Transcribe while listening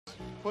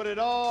put it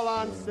all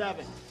on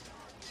 7.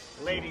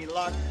 Lady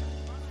Luck.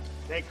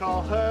 They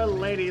call her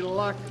Lady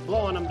Luck,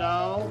 blowing them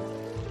down.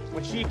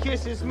 When she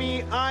kisses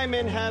me, I'm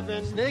in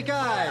heaven. Snake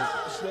Eyes.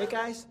 Snake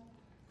Eyes?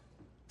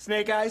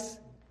 Snake Eyes?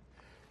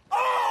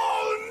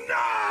 Oh,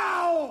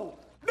 no!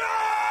 No!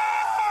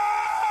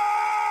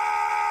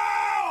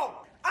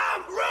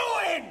 I'm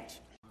ruined!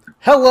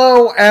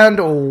 Hello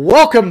and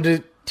welcome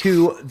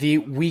to the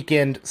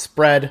Weekend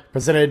Spread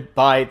presented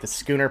by the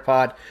Schooner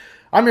Pod.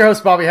 I'm your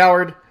host, Bobby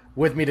Howard.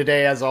 With me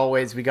today, as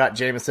always, we got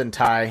Jameson,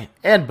 Ty,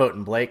 and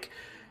Boatin' Blake.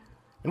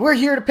 And we're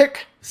here to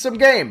pick some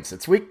games.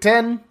 It's week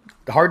 10.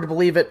 Hard to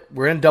believe it.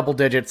 We're in double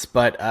digits,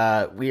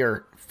 but we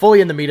are fully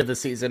in the meat of the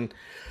season.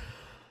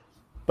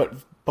 But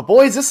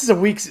boys, this is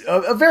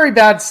a very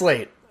bad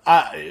slate.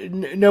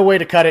 No way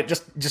to cut it.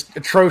 Just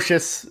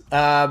atrocious.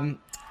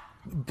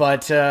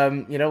 But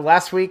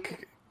last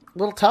week, a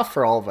little tough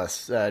for all of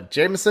us.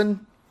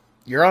 Jameson,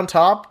 you're on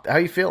top. How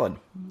you feeling?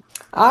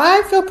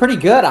 I feel pretty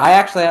good. I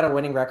actually had a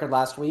winning record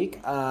last week.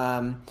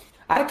 I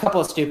had a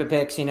couple of stupid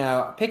picks.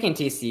 Picking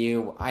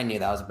TCU, I knew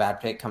that was a bad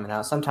pick coming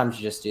out. Sometimes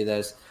you just do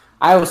those.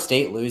 Iowa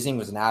State losing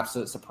was an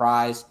absolute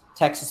surprise.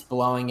 Texas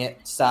blowing it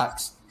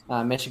sucks.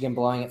 Michigan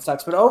blowing it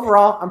sucks. But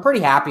overall, I'm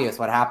pretty happy with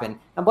what happened.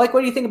 And Blake,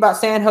 what do you think about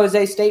San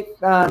Jose State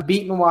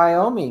beating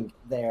Wyoming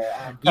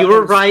there? You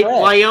were right.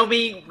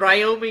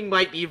 Wyoming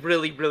might be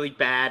really, really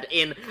bad.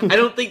 And I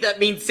don't think that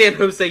means San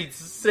Jose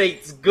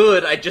State's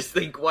good. I just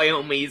think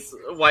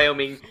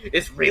Wyoming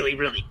is really,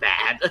 really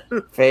bad.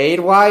 Fade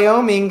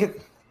Wyoming.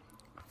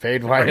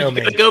 Fade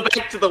Wyoming. Are you gonna go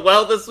back to the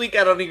well this week?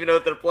 I don't even know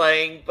what they're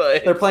playing,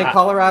 but they're playing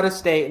Colorado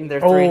State, and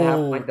they're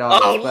 3.5 point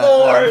dogs. Oh,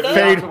 Lord!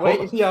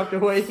 You have to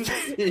wait and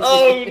see.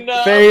 Oh,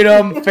 no! Fade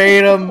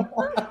them.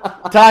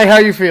 Ty, how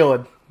you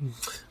feeling?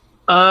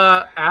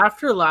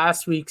 After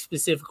last week,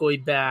 specifically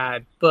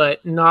bad,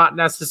 but not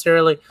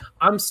necessarily.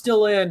 I'm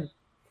still in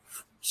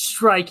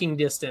striking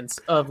distance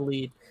of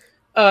lead.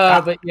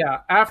 But yeah,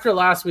 after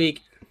last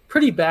week,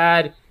 pretty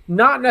bad.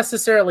 Not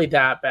necessarily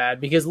that bad,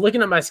 because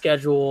looking at my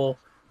schedule,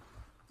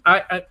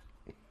 I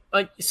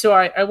went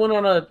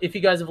on if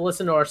you guys have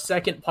listened to our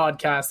second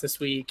podcast this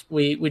week,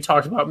 we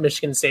talked about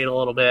Michigan State a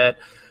little bit.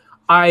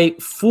 I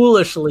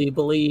foolishly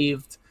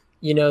believed,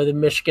 the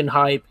Michigan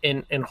hype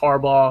in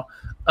Harbaugh.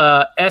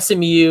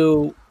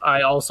 SMU,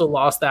 I also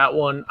lost that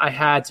one. I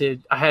had to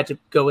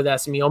go with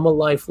SMU. I'm a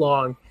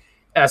lifelong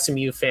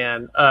SMU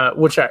fan,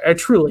 which I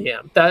truly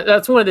am.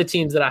 That's one of the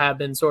teams that I have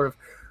been sort of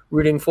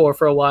rooting for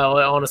a while.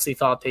 I honestly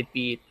thought they'd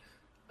beat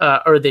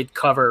or they'd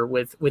cover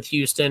with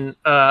Houston.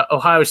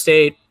 Ohio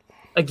State,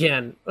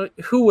 again,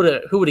 who would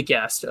have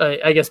guessed?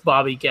 I guess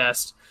Bobby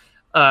guessed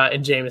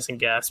and Jameson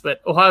guessed.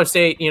 But Ohio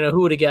State,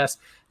 who would have guessed?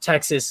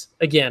 Texas,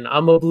 again,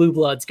 I'm a Blue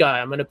Bloods guy.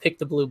 I'm going to pick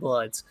the Blue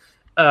Bloods.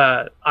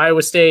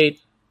 Iowa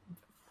State.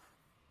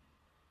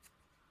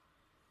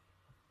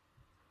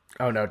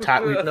 Oh no, Ty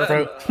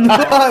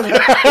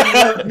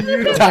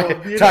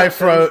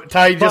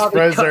just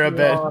froze there a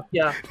bit.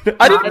 Yeah,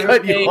 I didn't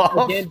cut you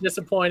off. Again,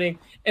 disappointing.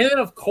 And then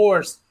of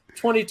course,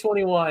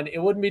 2021. It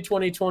wouldn't be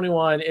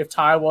 2021 if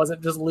Ty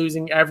wasn't just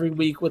losing every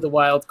week with the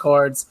wild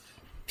cards.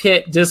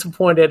 Pitt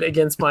disappointed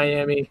against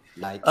Miami,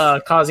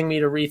 causing me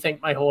to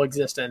rethink my whole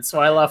existence. So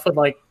I left with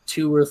like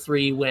 2 or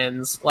 3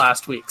 wins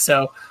last week.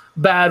 So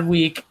bad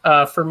week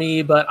for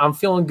me, but I'm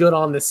feeling good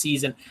on the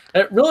season.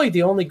 Really,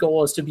 the only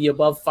goal is to be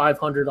above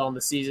 500 on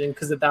the season,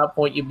 because at that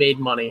point you made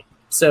money.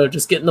 So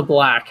just getting the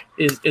black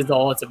is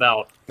all it's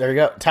about. There you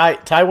go.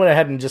 Ty went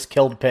ahead and just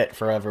killed Pitt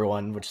for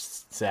everyone, which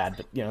is sad,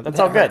 but that's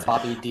all good.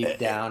 Bobby deep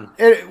down.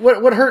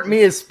 What hurt me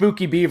is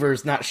Spooky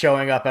Beavers not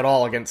showing up at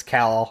all against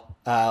Cal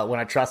when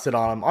I trusted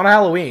on him on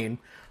Halloween.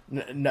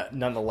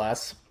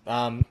 Nonetheless,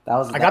 that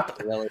was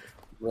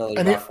really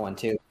rough one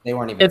too. They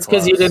weren't even. It's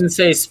because you didn't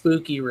say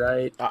spooky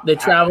right. They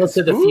traveled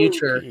to the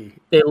future.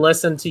 They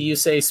listened to you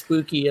say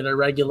spooky in a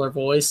regular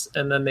voice,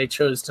 and then they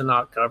chose to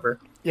not cover.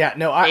 Yeah,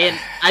 no, and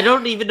I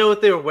don't even know if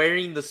they were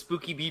wearing the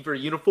Spooky Beaver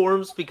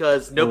uniforms,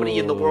 because nobody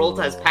in the world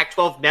has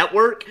Pac-12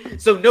 Network,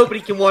 so nobody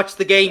can watch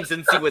the games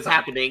and see what's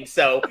happening.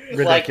 So,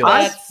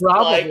 ridiculous. I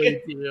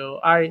probably do.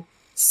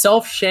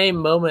 Self-shame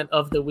moment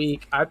of the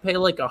week. I pay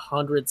like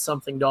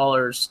 $100-something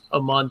a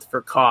month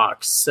for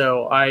Cox,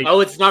 so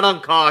it's not on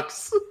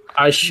Cox.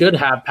 I should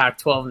have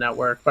Pac-12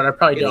 Network, but I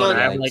probably don't.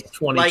 I have like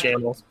 20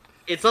 channels.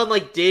 It's on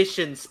like Dish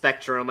and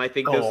Spectrum. I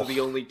think those are the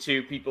only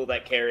 2 people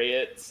that carry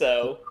it.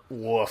 So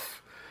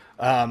woof.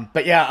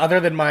 But yeah, other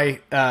than my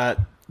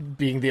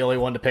being the only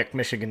one to pick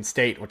Michigan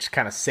State, which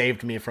kind of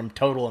saved me from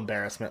total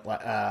embarrassment,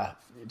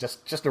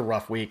 just a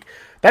rough week.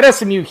 That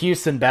SMU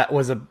Houston bet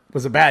was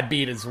a bad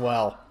beat as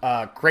well.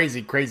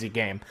 Crazy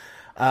game.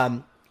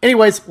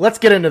 Anyways, let's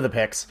get into the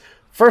picks.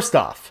 First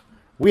off,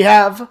 we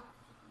have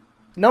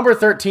number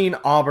 13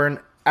 Auburn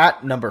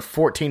at number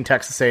 14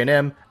 Texas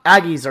A&M.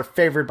 Aggies are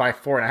favored by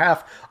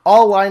 4.5.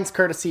 All lines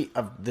courtesy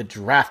of the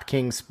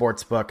DraftKings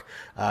Sportsbook.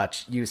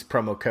 Use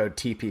promo code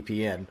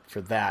TPPN for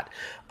that.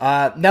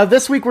 Now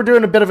this week we're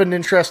doing a bit of an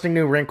interesting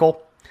new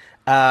wrinkle.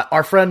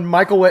 Our friend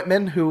Michael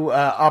Whitman, who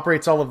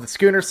operates all of the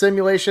Schooner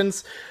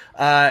simulations,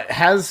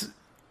 has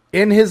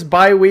in his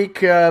bye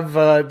week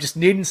of just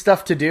needing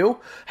stuff to do,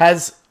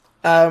 has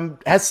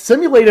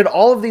simulated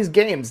all of these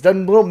games,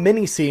 done little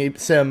mini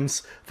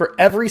sims for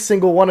every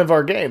single one of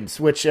our games,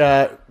 which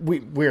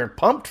we're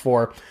pumped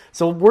for.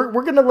 So we're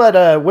going to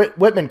let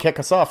Whitman kick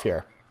us off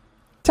here.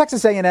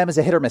 Texas A&M is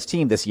a hit-or-miss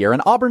team this year,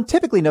 and Auburn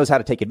typically knows how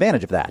to take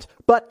advantage of that.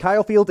 But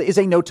Kyle Field is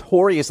a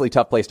notoriously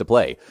tough place to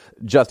play.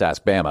 Just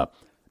ask Bama.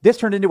 This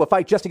turned into a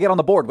fight just to get on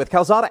the board, with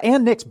Calzada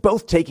and Nix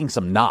both taking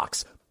some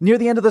knocks. Near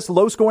the end of this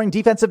low-scoring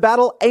defensive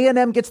battle,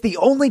 A&M gets the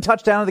only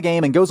touchdown of the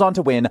game and goes on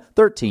to win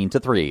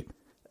 13-3.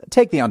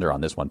 Take the under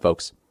on this one,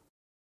 folks.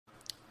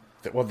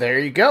 Well, there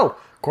you go.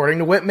 According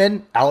to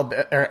Whitman,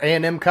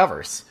 A&M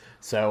covers.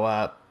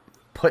 So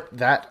put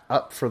that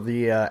up for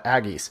the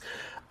Aggies.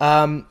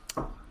 I'm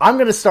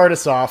going to start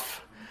us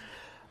off.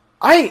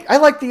 I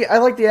like the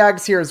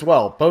Ags here as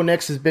well. Bo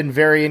Nix has been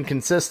very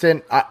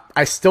inconsistent.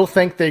 I still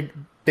think they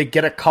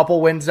get a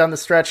couple wins down the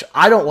stretch.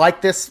 I don't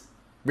like this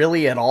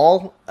really at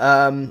all.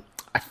 I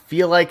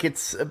feel like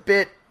it's a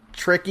bit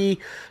tricky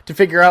to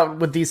figure out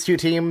with these two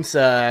teams.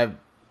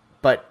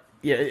 But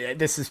yeah,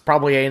 this is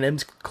probably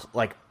A&M's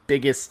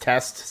biggest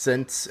test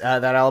since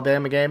that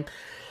Alabama game.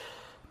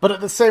 But at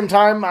the same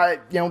time,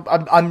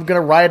 I'm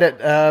gonna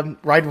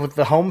ride with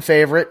the home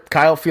favorite.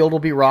 Kyle Field will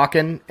be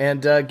rocking,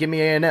 and give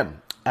me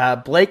A&M.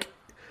 Blake,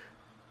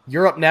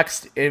 you're up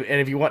next, and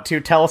if you want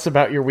to, tell us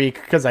about your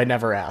week, because I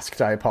never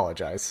asked. I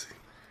apologize.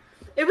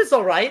 It was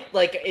all right.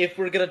 If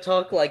we're gonna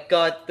talk,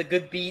 got the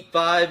good beat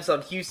vibes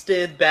on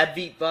Houston, bad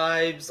beat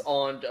vibes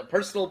on a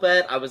personal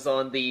bet. I was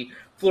on the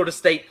Florida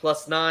State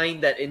 +9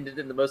 that ended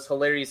in the most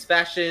hilarious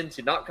fashion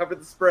to not cover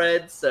the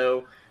spread.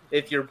 So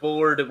if you're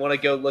bored and want to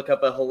go look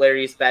up a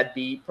hilarious bad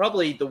beat,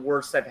 probably the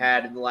worst I've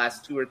had in the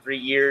last 2 or 3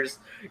 years,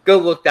 go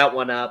look that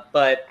one up.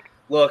 But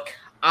look,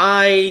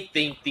 I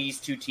think these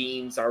two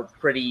teams are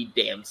pretty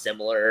damn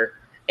similar.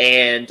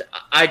 And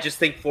I just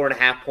think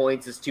 4.5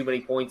 points is too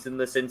many points in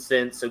this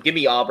instance. So give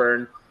me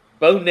Auburn.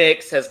 Bo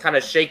Nix has kind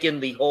of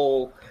shaken the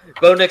whole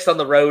Bo Nix on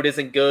the road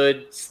isn't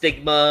good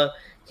stigma.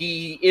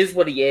 He is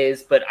what he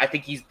is, but I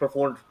think he's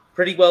performed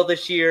pretty well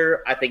this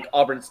year. I think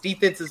Auburn's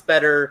defense is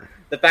better.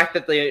 The fact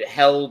that they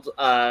held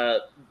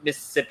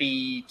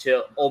Mississippi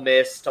to Ole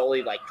Miss to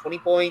only 20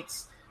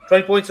 points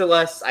or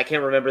less. I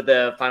can't remember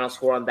the final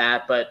score on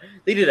that, but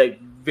they did a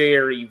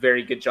very,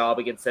 very good job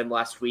against them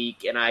last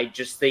week. And I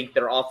just think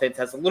their offense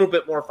has a little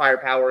bit more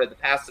firepower in the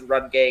pass and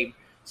run game.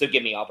 So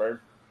give me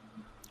Auburn.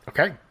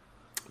 Okay.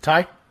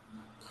 Ty?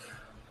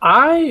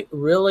 I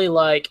really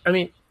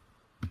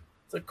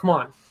come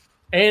on.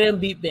 A&M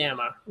beat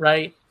Bama,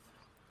 right?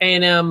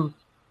 A&M,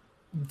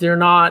 they're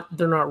not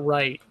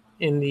right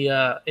in the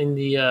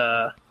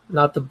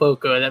not the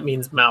Boca, that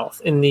means mouth,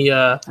 in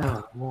the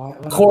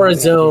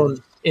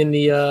Corazon, in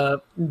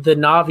the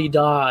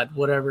Navidad,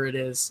 whatever it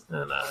is.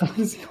 And,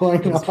 what's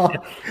going on?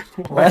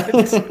 I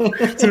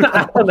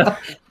don't know.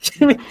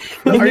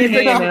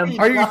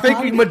 Are you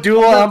thinking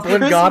medulla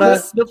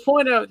oblongata? The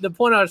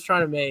point I was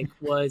trying to make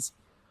was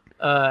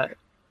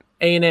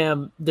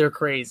A&M, they're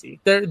crazy.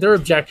 They're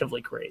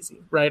objectively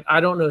crazy, right?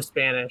 I don't know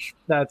Spanish.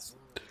 That's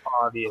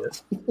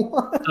obvious.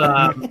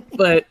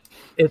 But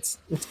it's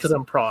because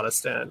I'm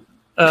Protestant.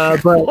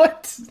 But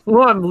What?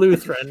 well, I'm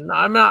Lutheran.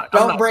 I'm not.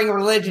 Don't bring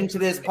religion to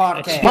this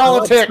podcast.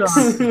 Politics.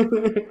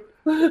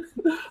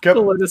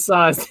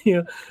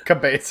 Politicized.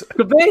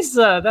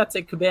 Cabeza. That's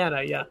a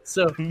cabana, yeah.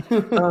 So,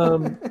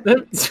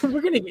 so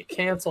we're gonna get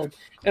canceled.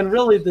 And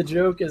really, the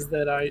joke is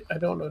that I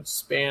don't know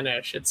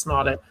Spanish. It's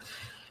not a.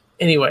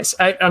 Anyways,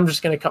 I'm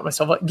just gonna cut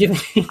myself up. Give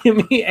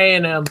me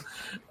A&M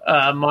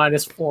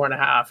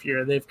 -4.5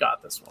 here. They've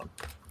got this one.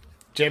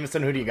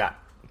 Jameson, who do you got?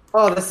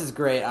 Oh, this is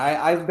great.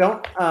 I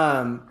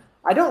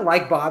don't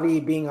like Bobby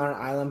being on an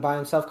island by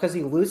himself because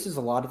he loses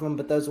a lot of them,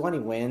 but those when he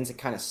wins, it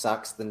kind of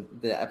sucks the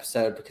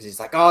episode because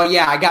he's like, oh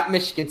yeah, I got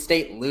Michigan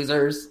State,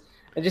 losers.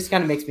 It just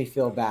kind of makes me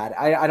feel bad.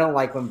 I don't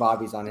like when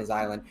Bobby's on his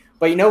island.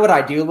 But you know what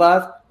I do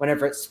love?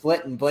 Whenever it's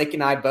split and Blake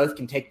and I both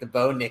can take the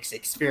Bo Nix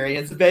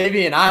experience,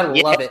 baby, and I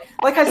love it.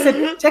 Like I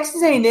said,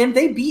 Texas A&M,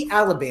 they beat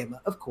Alabama,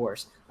 of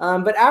course.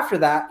 But after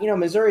that,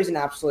 Missouri's an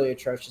absolutely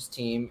atrocious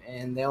team,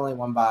 and they only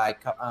won by,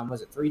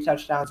 3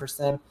 touchdowns for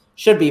them?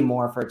 Should be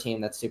more for a team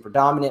that's super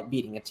dominant,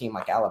 beating a team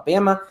like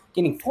Alabama,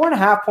 getting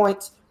 4.5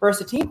 points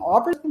versus a team.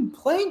 Auburn's been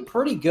playing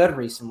pretty good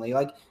recently.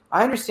 Like,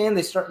 I understand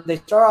they start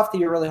off the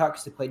year really hot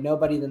because they played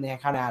nobody, then they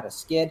kind of had a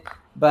skid.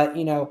 But,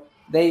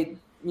 they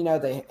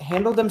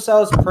handled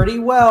themselves pretty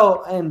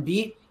well and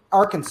beat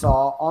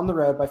Arkansas on the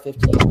road by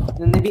 15. And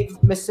then they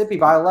beat Mississippi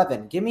by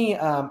 11. Give me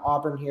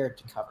Auburn here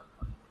to cover.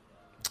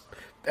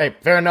 Hey,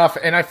 fair enough.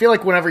 And I feel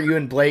like whenever you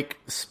and Blake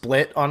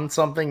split on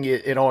something,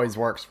 it always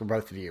works for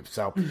both of you.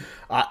 So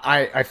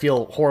I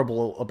feel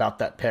horrible about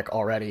that pick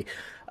already.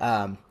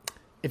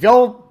 If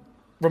y'all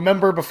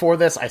remember before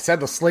this, I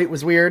said the slate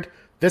was weird.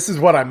 This is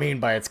what I mean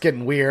by it's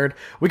getting weird.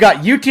 We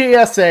got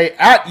UTSA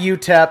at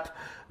UTEP.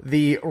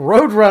 The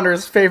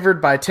Roadrunners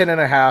favored by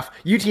 10.5.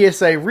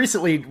 UTSA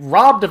recently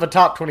robbed of a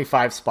top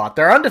 25 spot.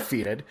 They're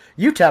undefeated.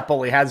 UTEP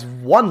only has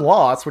 1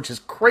 loss, which is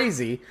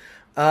crazy.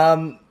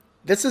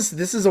 this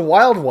is a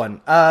wild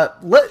one.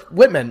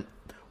 Whitman,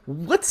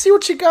 let's see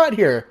what you got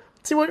here.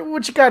 Let's see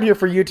what you got here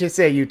for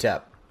UTSA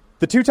UTEP.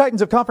 The two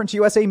Titans of Conference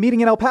USA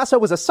meeting in El Paso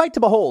was a sight to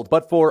behold,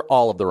 but for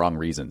all of the wrong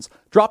reasons.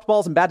 Dropped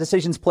balls and bad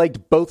decisions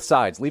plagued both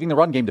sides, leaving the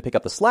run game to pick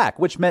up the slack,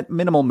 which meant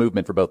minimal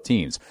movement for both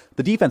teams.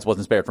 The defense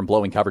wasn't spared from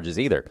blowing coverages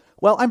either.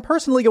 Well, I'm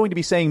personally going to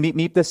be saying meep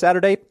meep this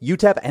Saturday.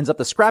 UTEP ends up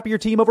the scrappier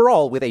team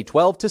overall with a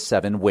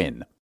 12-7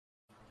 win.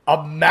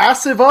 A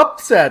massive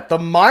upset. The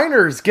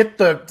Miners get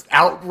the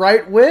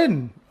outright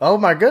win. Oh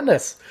my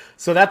goodness!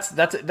 So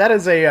that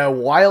is a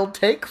wild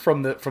take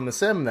from the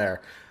sim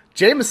there.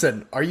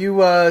 Jameson, are you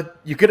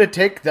gonna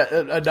take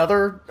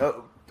another?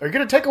 Are you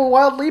gonna take a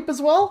wild leap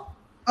as well?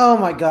 Oh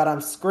my god, I'm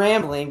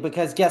scrambling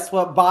because guess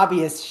what?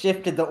 Bobby has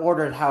shifted the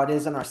order of how it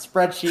is on our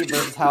spreadsheet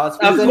versus how it's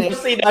presented.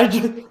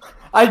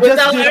 I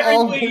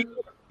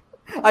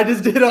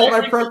just did all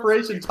my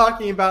preparation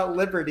talking about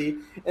Liberty,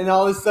 and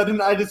all of a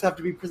sudden I just have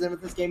to be presented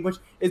with this game, which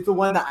is the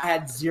one that I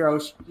had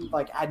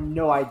I had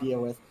no idea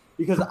with,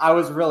 because I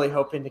was really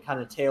hoping to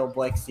kind of tail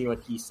Blake, see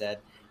what he said.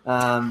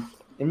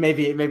 And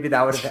maybe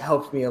that would have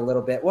helped me a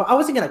little bit. Well, I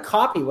wasn't going to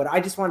copy I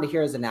just wanted to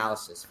hear his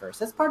analysis first.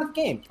 That's part of the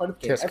game. Everyone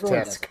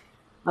does it.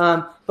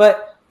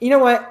 But you know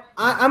what?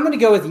 I'm going to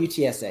go with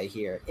UTSA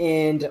here.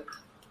 And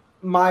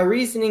my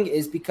reasoning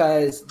is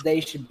because they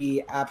should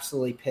be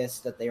absolutely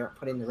pissed that they aren't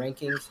put in the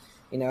rankings.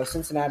 You know,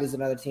 Cincinnati's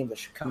another team that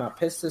should come out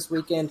pissed this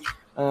weekend.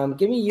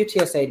 Give me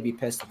UTSA to be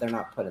pissed that they're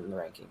not put in the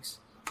rankings.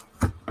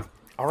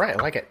 All right,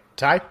 I like it.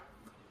 Ty?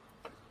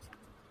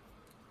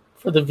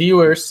 For the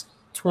viewers,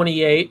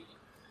 28.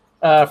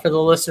 For the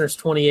listeners,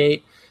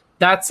 28.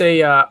 That's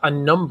a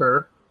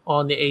number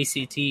on the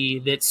ACT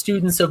that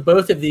students of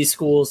both of these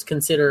schools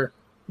consider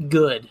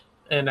good.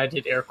 And I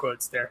did air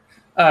quotes there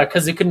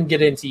because they couldn't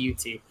get into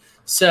UT.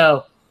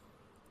 So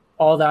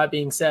all that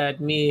being said,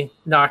 me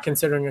not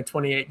considering a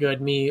 28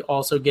 good, me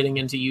also getting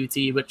into UT,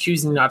 but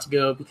choosing not to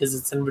go because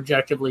it's an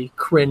objectively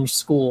cringe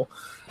school,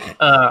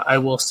 I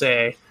will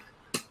say.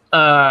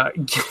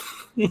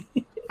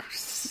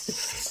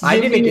 I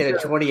didn't get a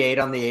 28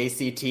 on the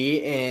ACT,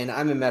 and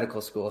I'm in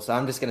medical school, so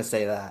I'm just going to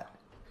say that.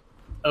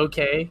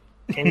 Okay,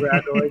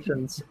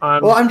 congratulations.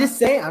 I'm just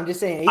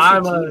saying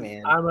ACT,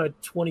 man. I'm a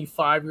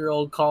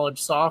 25-year-old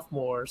college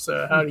sophomore,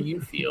 so how do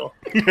you feel?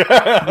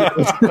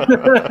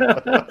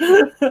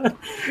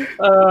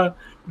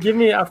 Give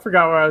me, I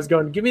forgot where I was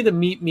going. Give me the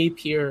meep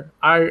here.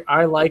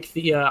 I like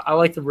the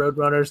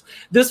Roadrunners.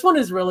 This one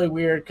is really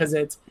weird because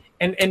it's,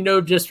 and no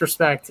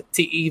disrespect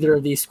to either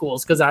of these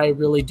schools, because I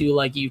really do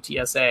like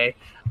UTSA.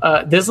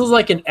 This is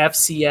like an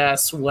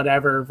FCS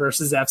whatever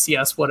versus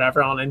FCS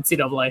whatever on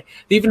NCAA.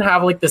 They even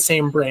have like the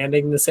same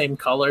branding, the same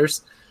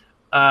colors.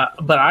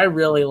 But I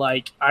really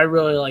like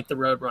the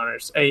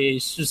Roadrunners.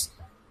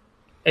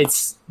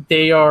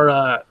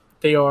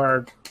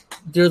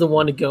 They're the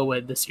one to go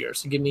with this year.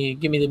 So give me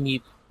the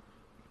meep.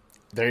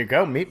 There you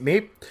go,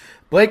 meep.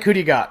 Blake, who do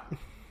you got?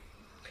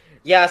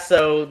 Yeah,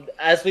 so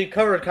as we've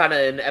covered kind of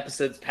in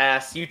episodes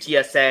past,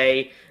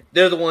 UTSA,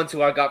 they're the ones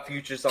who I got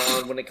futures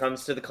on when it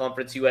comes to the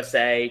Conference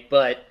USA.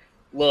 But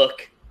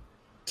look,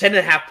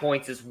 10.5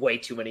 points is way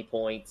too many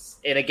points.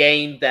 In a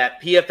game that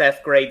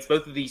PFF grades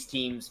both of these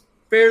teams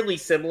fairly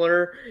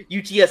similar,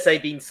 UTSA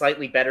being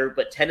slightly better,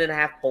 but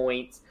 10.5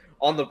 points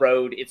on the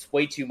road, it's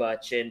way too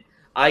much. And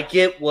I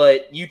get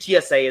what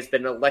UTSA has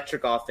been an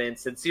electric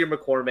offense. Sincere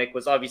McCormick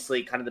was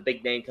obviously kind of the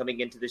big name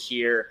coming into this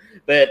year.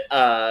 But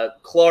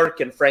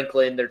Clark and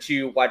Franklin, their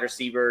two wide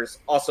receivers,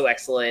 also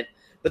excellent.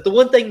 But the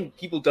one thing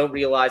people don't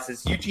realize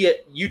is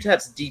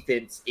UTEP's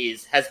defense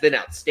has been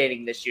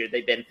outstanding this year.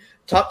 They've been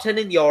top 10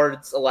 in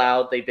yards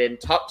allowed. They've been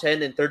top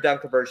 10 in third down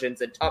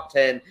conversions and top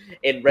 10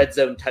 in red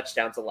zone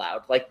touchdowns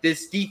allowed. Like,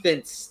 this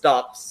defense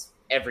stops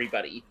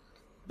everybody.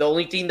 The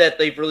only team that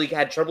they've really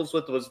had troubles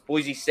with was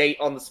Boise State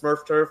on the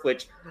Smurf turf,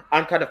 which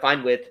I'm kind of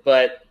fine with.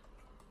 But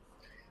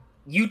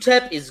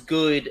UTEP is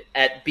good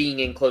at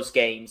being in close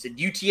games. And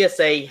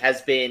UTSA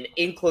has been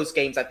in close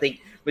games, I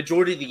think,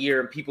 majority of the year,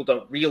 and people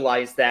don't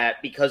realize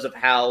that because of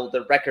how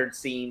the record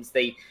seems.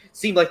 They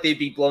seem like they'd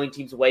be blowing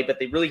teams away, but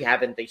they really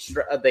haven't.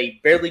 They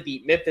barely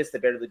beat Memphis. They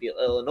barely beat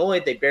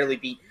Illinois. They barely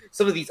beat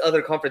some of these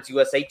other Conference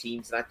USA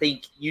teams. And I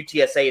think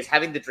UTSA is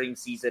having the dream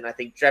season. I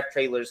think Jeff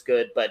Traylor's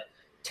good, but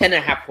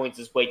 10.5 points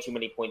is way too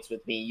many points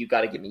with me. You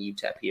got to give me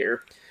UTEP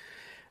here.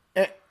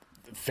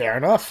 Fair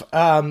enough.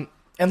 And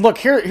look,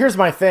 here's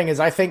my thing is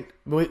I think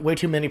way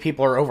too many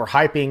people are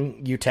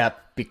overhyping UTEP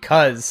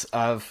because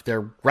of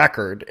their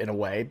record in a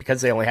way,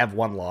 because they only have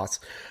one loss.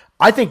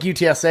 I think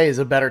UTSA is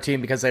a better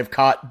team because they've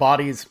caught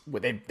bodies.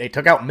 They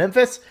took out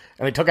Memphis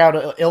and they took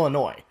out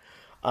Illinois.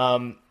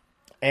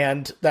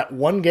 And that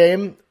one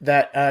game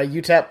that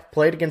UTEP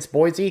played against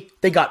Boise,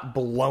 they got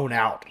blown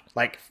out,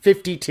 like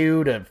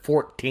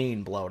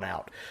 52-14 blown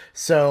out.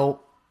 So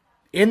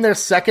in their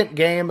second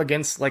game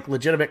against like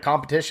legitimate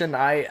competition,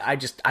 I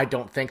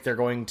don't think they're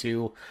going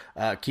to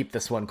keep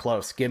this one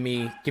close. Give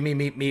me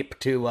meep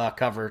to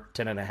cover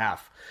 10.5.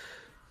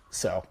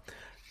 So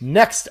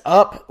next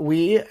up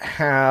we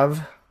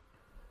have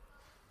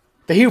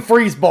the Hugh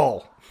Freeze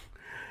Bowl.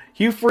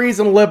 Hugh Freeze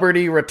and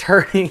Liberty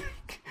returning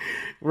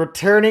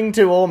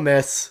to Ole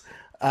Miss.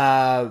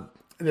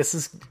 This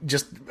is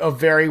just a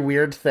very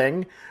weird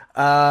thing.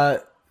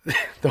 The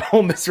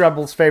Ole Miss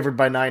Rebels favored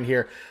by 9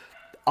 here.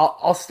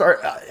 I'll start.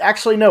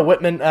 Actually, no,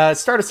 Whitman.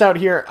 Start us out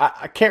here.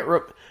 I can't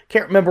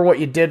remember what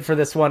you did for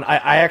this one.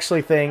 I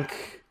actually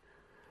think.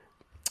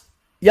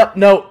 Yep.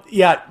 No.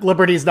 Yeah.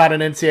 Liberty's not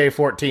an NCAA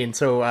 14,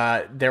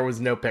 so there was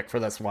no pick for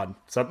this one.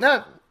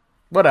 So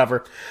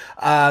whatever.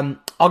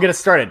 I'll get us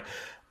started.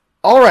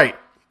 All right.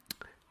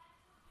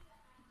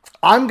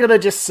 I'm gonna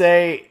just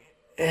say,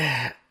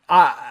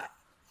 I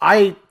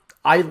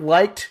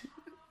liked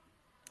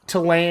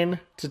Tulane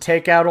to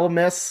take out Ole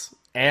Miss,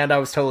 and I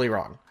was totally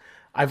wrong.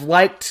 I've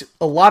liked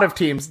a lot of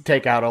teams to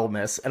take out Ole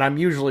Miss, and I'm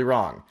usually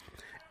wrong.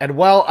 And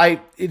while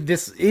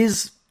this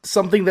is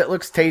something that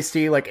looks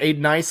tasty, like a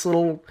nice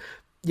little,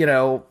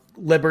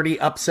 Liberty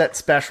upset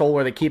special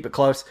where they keep it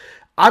close,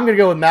 I'm going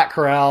to go with Matt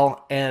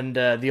Corral and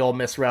the Ole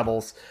Miss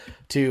Rebels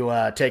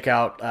to take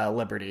out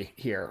Liberty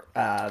here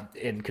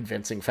in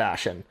convincing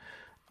fashion.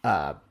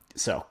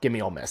 So give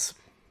me Ole Miss.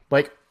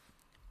 Blake?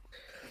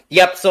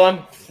 Yep, so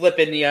I'm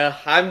flipping you.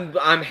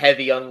 I'm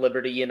heavy on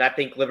Liberty, and I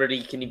think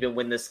Liberty can even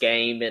win this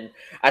game. And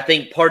I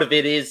think part of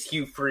it is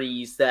Hugh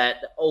Freeze, that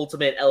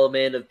ultimate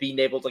element of being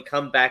able to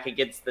come back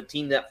against the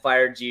team that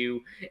fired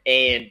you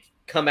and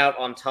come out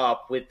on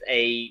top with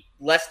a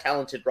less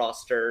talented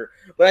roster.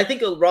 But I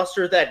think a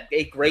roster that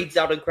it grades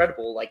out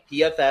incredible. Like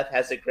PFF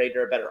has a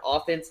better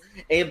offense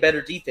and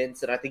better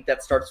defense, and I think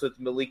that starts with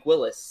Malik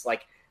Willis.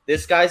 Like,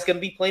 this guy's going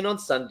to be playing on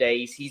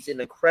Sundays. He's an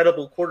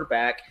incredible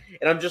quarterback.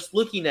 And I'm just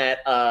looking at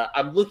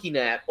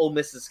Ole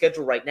Miss's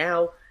schedule right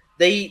now.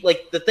 The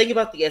thing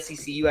about the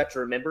SEC you have to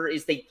remember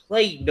is they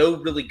play no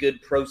really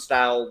good pro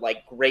style,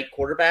 great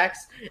quarterbacks.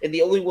 And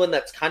the only one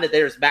that's kind of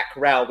there is Matt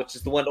Corral, which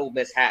is the one Ole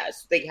Miss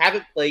has. They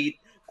haven't played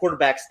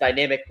quarterbacks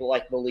dynamic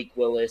like Malik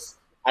Willis.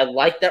 I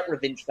like that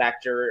revenge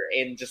factor.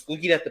 And just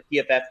looking at the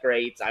PFF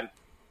grades, I'm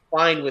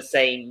fine with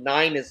saying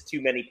 9 is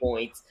too many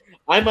points.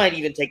 I might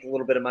even take a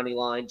little bit of money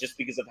line just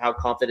because of how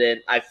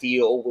confident I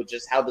feel with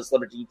just how this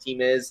Liberty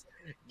team is.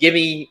 Give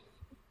me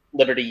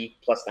Liberty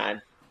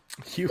 +9.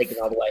 Take it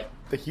all the way.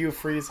 The Hugh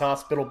Freeze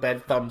hospital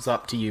bed thumbs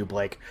up to you,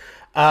 Blake.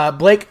 Ty,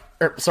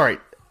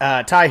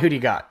 who do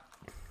you got?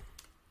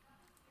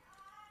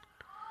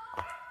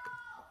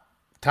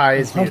 Ty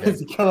is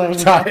muted.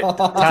 Ty,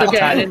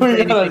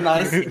 we got a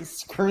nice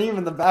scream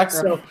in the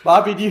background. So,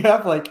 Bobby, do you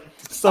have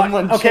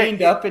someone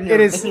chained up in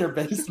your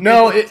basement?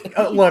 No,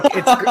 look,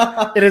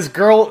 it is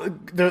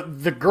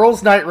the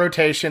girls' night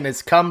rotation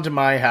has come to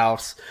my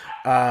house,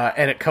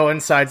 and it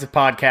coincides with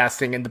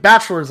podcasting, and The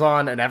Bachelor's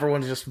on, and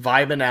everyone's just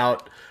vibing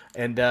out.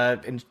 And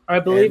I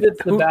believe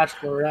it's The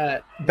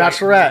Bachelorette.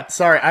 Bachelorette.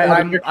 Sorry,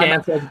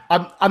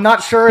 I'm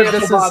not sure if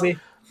this is.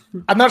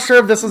 I'm not sure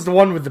if this is the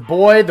one with the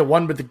boy, the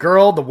one with the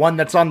girl, the one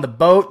that's on the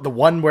boat, the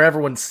one where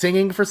everyone's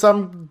singing for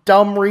some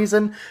dumb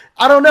reason.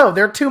 I don't know.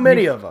 There are too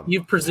many of them.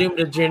 You've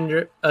presumed a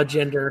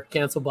gender.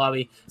 Cancel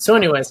Bobby. So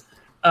anyways,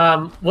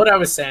 what I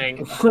was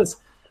saying was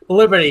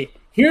Liberty.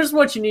 Here's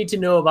what you need to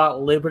know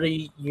about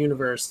Liberty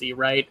University,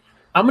 right?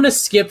 I'm going to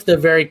skip the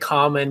very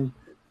common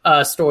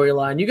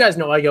storyline. You guys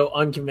know I go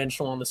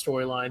unconventional on the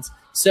storylines.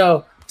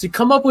 So to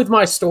come up with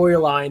my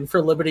storyline for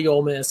Liberty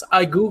Ole Miss,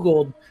 I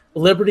Googled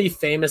Liberty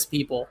famous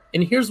people.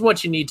 And here's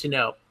what you need to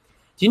know.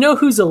 Do you know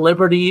who's a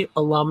Liberty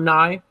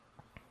alumni?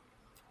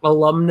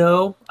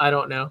 Alumno? I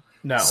don't know.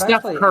 No.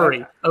 Steph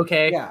Curry.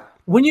 Okay. Yeah.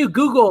 When you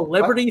Google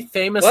Liberty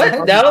famous what?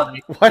 alumni. No.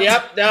 What?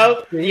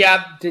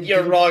 Yep.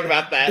 You're wrong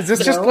about that. Is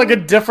this just like a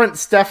different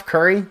Steph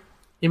Curry?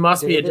 He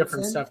must be a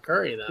different Steph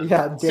Curry then.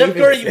 Yeah, Steph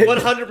Curry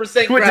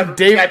 100%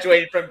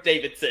 graduated from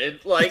Davidson.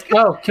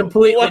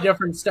 Completely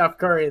different Steph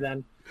Curry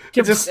then.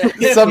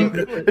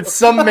 It's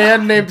some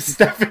man named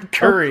Stephen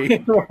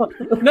Curry.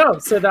 No,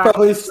 so that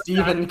probably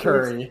Stephen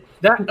Curry.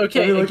 That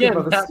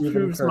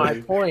proves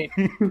my point.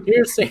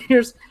 Here's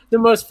the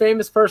most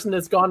famous person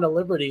that's gone to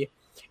Liberty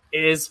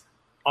is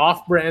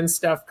off-brand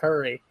Steph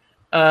Curry.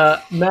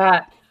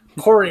 Matt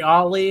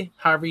Correale,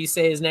 however you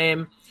say his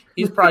name,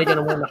 he's probably going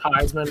to win the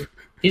Heisman.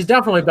 He's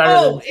definitely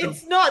better than.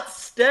 It's not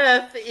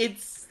Steph.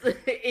 It's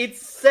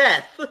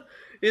Seth.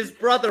 His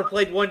brother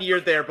played 1 year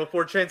there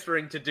before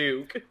transferring to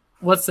Duke.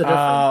 What's the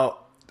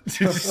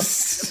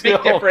difference?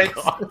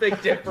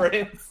 Big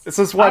difference. This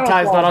is why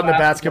Ty's not on the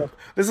basketball.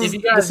 This is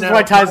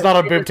why Ty's not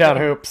on Boomtown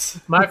Hoops.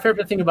 My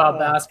favorite thing about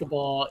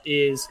basketball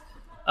is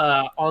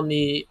on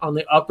the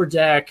upper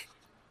deck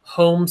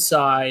home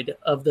side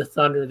of the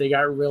Thunder, they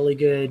got really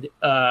good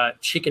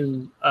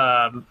chicken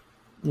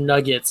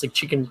nuggets,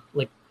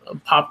 like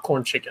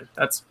popcorn chicken.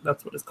 That's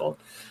what it's called.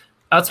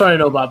 That's what I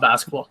know about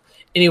basketball.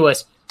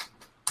 Anyways,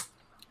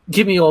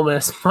 Give me Ole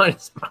Miss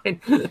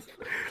 -9.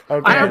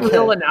 Okay, I have okay.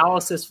 real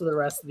analysis for the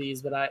rest of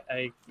these, but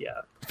I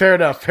yeah. Fair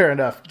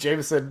enough.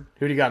 Jameson,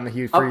 who do you got in the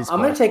Hugh Freeze? I'm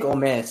going to take Ole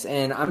Miss,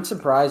 and I'm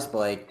surprised,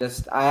 Blake.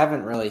 I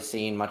haven't really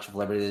seen much of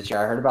Liberty this year.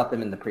 I heard about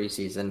them in the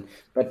preseason,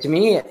 but to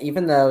me,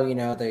 even though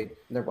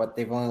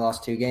they've only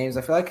lost 2 games,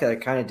 I feel like they're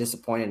kind of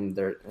disappointed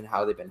in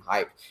how they've been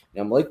hyped.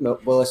 Malik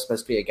Willis is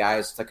supposed to be a guy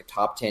who's like a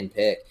top 10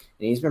 pick,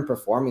 and he's been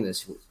performing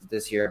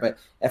this year. But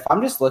if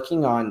I'm just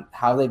looking on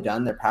how they've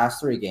done their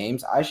past 3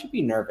 games, I should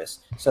be nervous.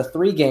 So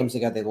 3 games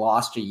ago, they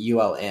lost to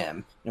ULM.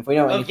 And if we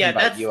know anything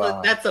about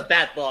ULM, that's a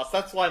bad loss.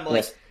 That's why I'm like,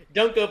 yes.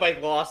 Don't go by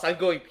loss. I'm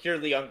going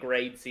purely on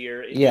grades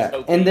here.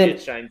 And then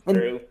it shines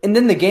through. And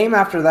then the game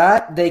after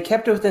that, they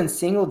kept it within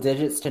single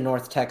digits to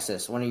North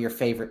Texas, one of your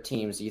favorite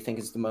teams. You think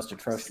is the most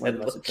atrocious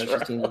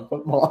team in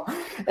football.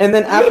 And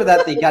then after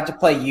that, they got to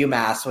play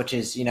UMass, which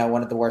is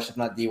one of the worst, if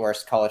not the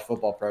worst, college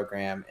football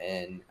program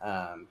in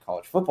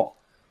college football.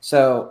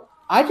 So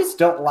I just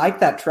don't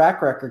like that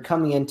track record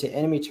coming into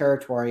enemy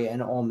territory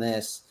and Ole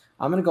Miss.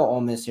 I'm going to go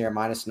Ole Miss here,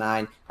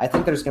 -9. I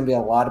think there's going to be a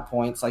lot of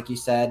points, like you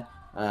said.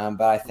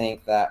 But I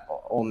think that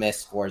Ole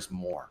Miss scores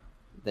more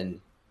than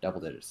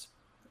double digits.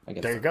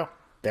 There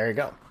you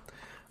go.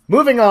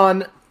 Moving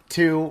on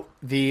to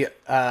the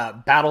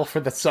battle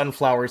for the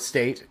Sunflower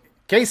State.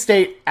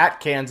 K-State at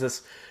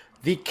Kansas.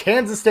 The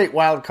Kansas State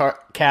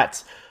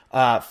Wildcats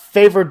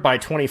favored by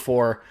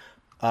 24.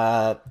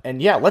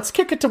 And yeah, let's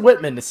kick it to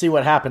Whitman to see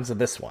what happens in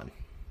this one,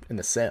 in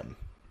the sim.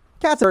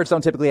 Cats and Birds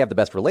don't typically have the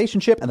best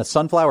relationship, and the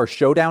Sunflower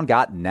Showdown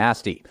got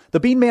nasty. The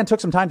Bean Man took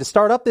some time to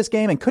start up this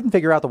game and couldn't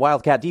figure out the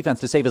Wildcat defense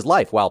to save his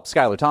life, while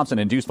Skylar Thompson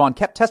and Deuce Vaughn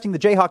kept testing the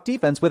Jayhawk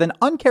defense with an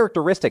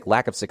uncharacteristic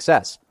lack of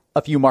success.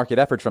 A few market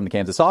efforts from the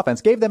Kansas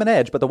offense gave them an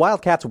edge, but the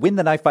Wildcats win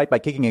the knife fight by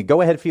kicking a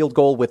go-ahead field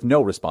goal with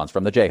no response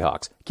from the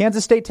Jayhawks.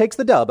 Kansas State takes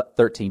the dub,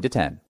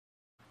 13-10.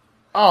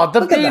 Oh,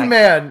 the Bean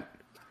Man!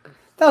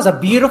 That was a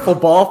beautiful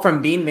ball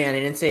from Bean Man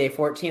in NCAA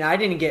 14. I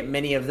didn't get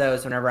many of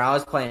those whenever I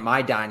was playing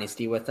my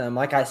dynasty with him.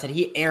 Like I said,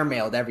 he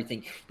airmailed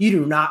everything. You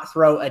do not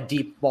throw a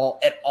deep ball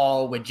at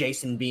all with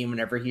Jason Beam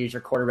whenever he's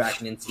your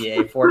quarterback in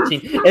NCAA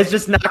 14. It's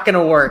just not going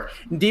to work.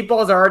 Deep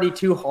balls are already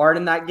too hard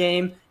in that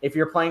game. If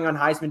you're playing on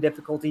Heisman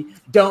difficulty,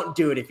 don't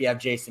do it if you have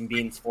Jason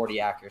Beam's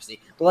 40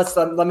 accuracy. But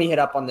let me hit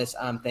up on this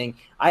thing.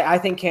 I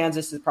think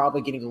Kansas is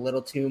probably getting a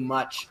little too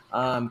much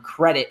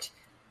credit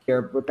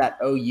here with that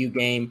OU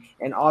game.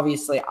 And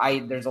obviously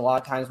there's a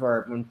lot of times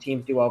where when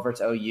teams do over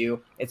to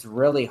OU, it's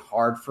really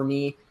hard for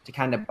me to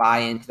kind of buy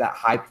into that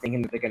hype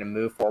thinking that they're going to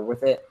move forward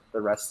with it the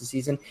rest of the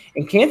season.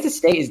 And Kansas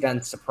State has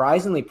done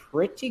surprisingly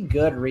pretty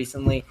good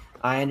recently.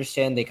 I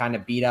understand they kind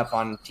of beat up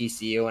on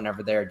TCU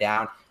whenever they're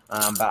down.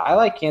 But I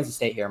like Kansas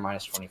State here,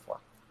 -24.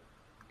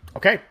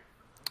 Okay.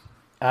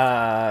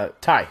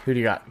 Ty, who do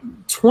you got?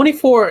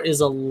 24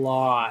 is a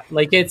lot.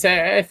 Like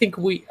I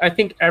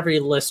think every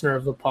listener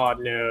of the pod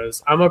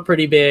knows I'm a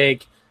pretty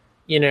big,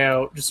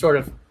 just sort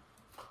of,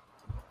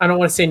 I don't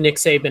want to say Nick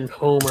Saban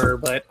homer,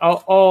 but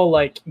I'll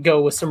like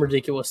go with some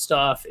ridiculous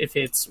stuff if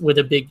it's with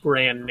a big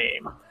brand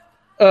name.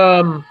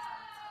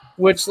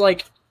 Which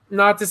like,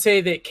 not to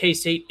say that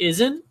K-State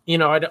isn't,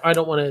 I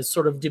don't want to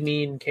sort of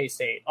demean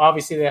K-State.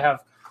 Obviously they have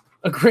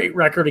a great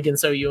record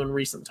against OU in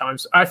recent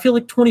times. I feel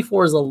like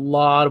 24 is a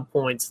lot of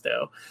points,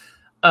 though.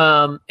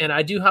 And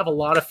I do have a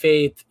lot of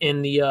faith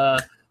in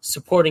the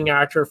supporting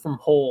actor from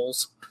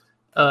Holes,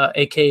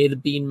 a.k.a. the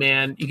Bean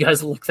Man. You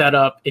guys look that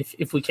up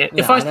if we can.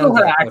 Yeah, if I still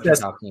had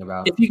access,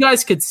 if you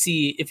guys could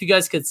see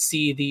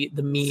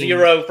the meme.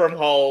 0 from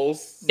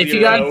Holes. If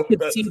you guys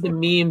could see the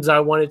memes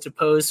I wanted to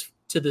post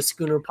to the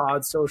Schooner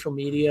Pod social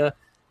media,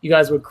 you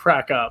guys would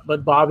crack up.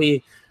 But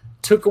Bobby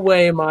took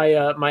away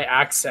my my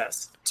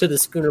access to the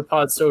Schooner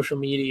Pod social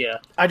media.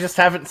 I just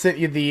haven't sent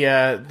you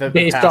the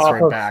based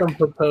password off of back. some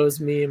proposed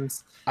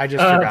memes. I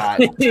just forgot.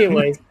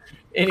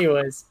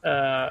 anyways,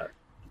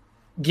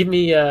 give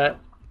me I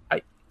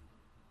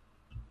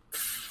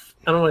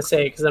don't want to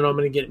say it because I know I'm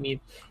going to get it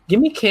memed. Give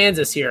me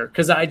Kansas here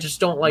because I just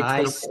don't like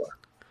 24.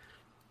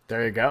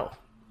 There you go.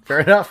 Fair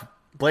enough.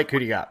 Blake, who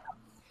do you got?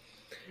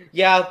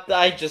 Yeah,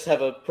 I just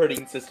have a pretty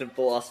consistent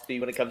philosophy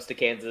when it comes to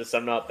Kansas.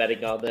 I'm not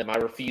betting on them. I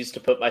refuse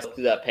to put myself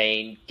through that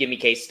pain. Give me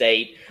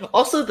K-State.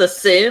 Also, the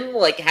sim,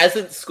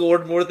 hasn't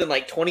scored more than,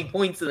 20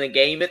 points in a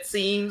game, it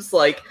seems.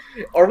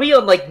 Are we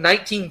on,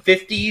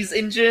 1950s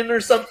engine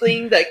or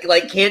something that,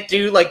 can't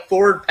do,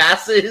 forward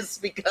passes?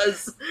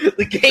 Because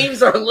the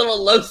games are a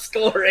little low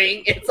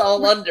scoring. It's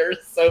all under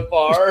so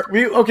far.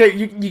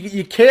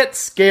 You can't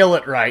scale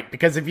it right,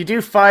 because if you do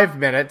 5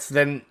 minutes,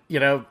 then,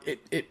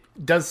 it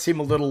does seem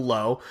a little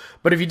low,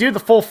 but if you do the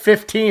full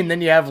 15,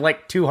 then you have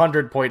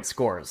 200-point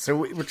scores. So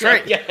we're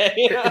trying. Yeah.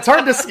 It's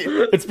hard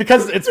to. It's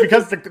because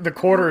the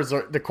quarters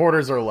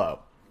are low.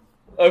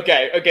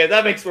 Okay,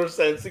 that makes more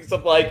sense. Because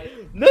I'm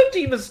no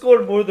team has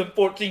scored more than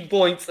 14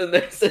 points in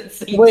this.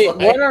 Wait,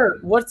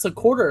 what's the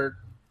quarter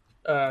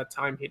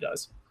time he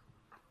does?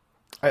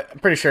 I'm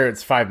pretty sure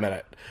it's 5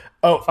 minutes.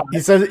 Oh, he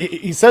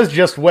says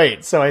just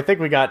wait. So I think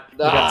we got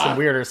some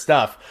weirder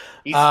stuff.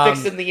 He's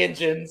fixing the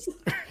engines.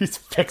 He's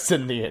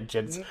fixing the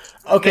engines.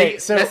 Okay,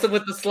 so messing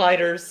with the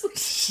sliders.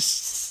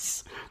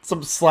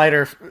 some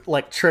slider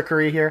like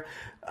trickery here.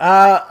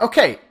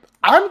 Okay,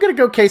 I'm gonna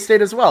go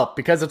K-State as well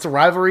because it's a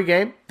rivalry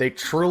game. They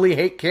truly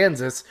hate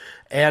Kansas,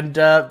 and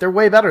they're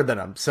way better than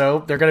them,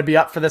 so they're gonna be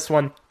up for this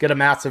one. Get a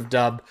massive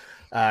dub.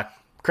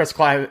 Chris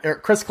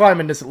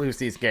Kleiman doesn't lose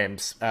these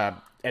games,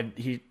 and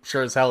he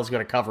sure as hell is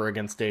going to cover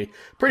against a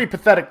pretty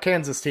pathetic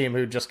Kansas team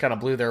who just kind of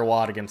blew their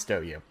wad against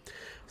OU.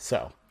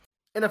 So,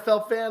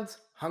 NFL fans,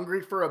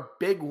 hungry for a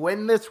big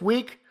win this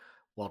week?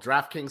 Well,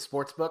 DraftKings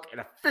Sportsbook, an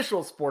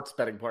official sports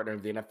betting partner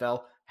of the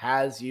NFL,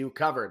 has you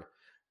covered.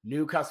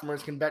 New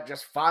customers can bet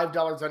just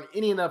 $5 on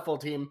any NFL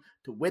team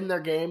to win their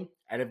game,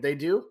 and if they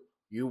do,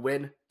 you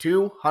win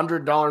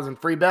 $200 in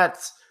free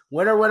bets.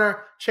 Winner,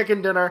 winner,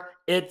 chicken dinner.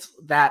 It's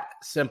that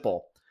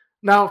simple.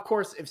 Now, of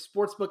course, if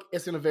Sportsbook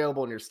isn't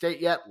available in your state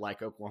yet,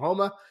 like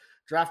Oklahoma,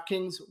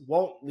 DraftKings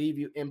won't leave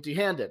you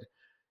empty-handed.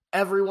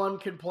 Everyone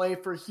can play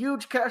for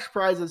huge cash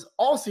prizes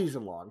all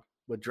season long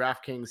with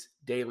DraftKings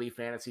Daily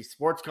Fantasy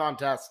Sports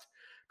Contest.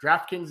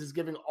 DraftKings is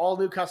giving all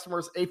new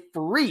customers a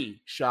free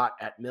shot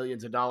at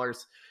millions of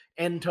dollars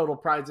in total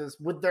prizes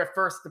with their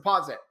first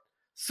deposit.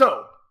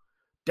 So,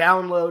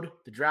 download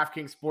the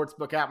DraftKings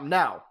Sportsbook app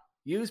now.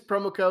 Use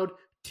promo code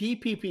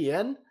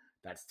TPPN,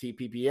 that's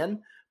TPPN,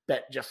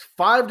 bet just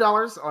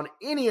 $5 on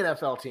any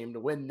NFL team to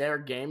win their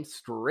game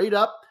straight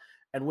up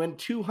and win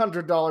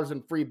 $200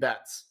 in free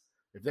bets.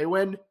 If they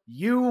win,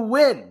 you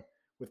win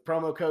with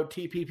promo code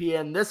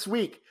TPPN this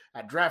week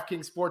at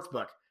DraftKings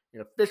Sportsbook,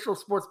 an official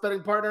sports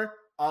betting partner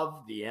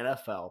of the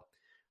NFL.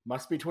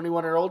 Must be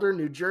 21 or older,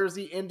 New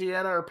Jersey,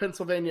 Indiana, or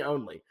Pennsylvania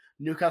only.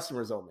 New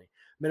customers only.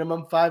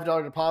 Minimum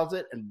 $5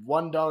 deposit and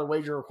 $1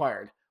 wager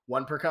required.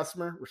 One per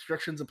customer.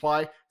 Restrictions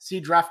apply. See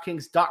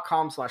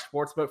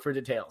DraftKings.com/sportsbook for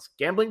details.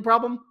 Gambling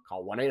problem?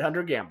 Call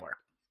 1-800-GAMBLER.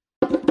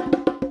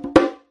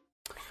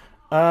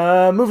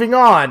 Moving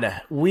on.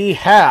 We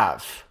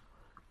have,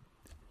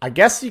 I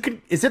guess you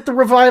could, is it the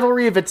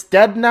rivalry if it's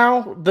dead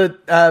now?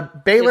 The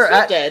Baylor It's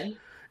not dead.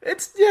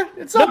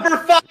 It's Number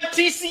 5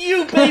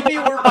 TCU, baby.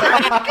 We're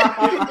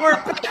back. We're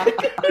back.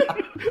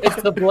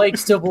 It's the Blake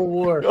Civil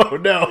War. Oh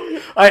no.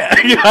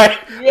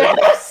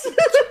 Yes.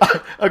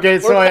 Okay,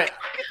 so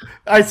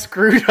I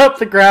screwed up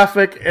the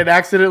graphic and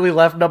accidentally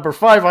left number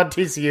 5 on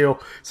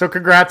TCU. So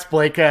congrats,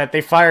 Blake.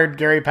 They fired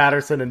Gary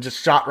Patterson and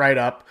just shot right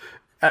up.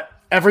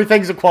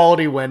 Everything's a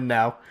quality win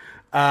now.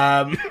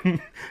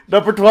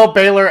 Number 12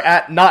 Baylor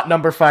at not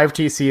number 5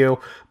 TCU.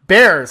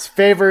 Bears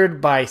favored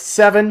by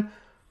 7.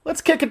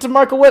 Let's kick it to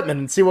Michael Whitman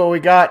and see what we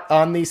got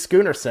on the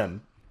Schooner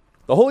Sim.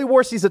 The Holy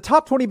War sees a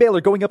top 20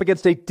 Baylor going up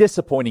against a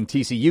disappointing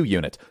TCU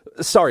unit.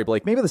 Sorry,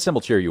 Blake, maybe the sim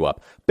will cheer you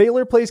up.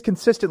 Baylor plays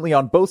consistently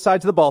on both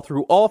sides of the ball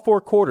through all 4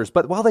 quarters,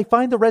 but while they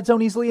find the red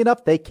zone easily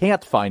enough, they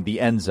can't find the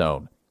end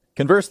zone.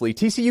 Conversely,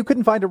 TCU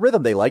couldn't find a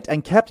rhythm they liked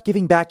and kept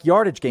giving back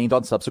yardage gained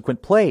on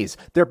subsequent plays.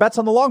 Their bets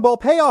on the long ball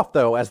pay off,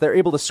 though, as they're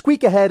able to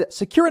squeak ahead,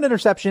 secure an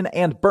interception,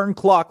 and burn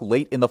clock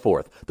late in the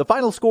 4th. The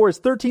final score is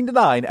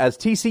 13-9 as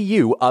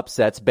TCU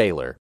upsets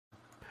Baylor.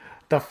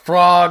 The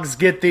Frogs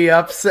get the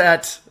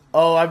upset.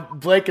 Oh,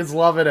 Blake is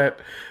loving it.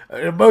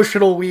 An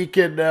emotional week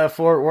in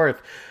Fort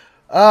Worth.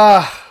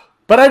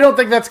 But I don't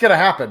think that's going to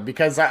happen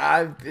because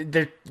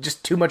there's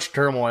just too much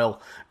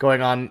turmoil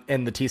going on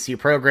in the TCU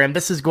program.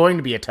 This is going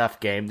to be a tough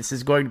game. This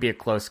is going to be a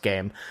close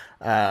game.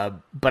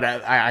 But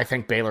I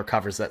think Baylor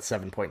covers that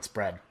 7-point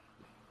spread.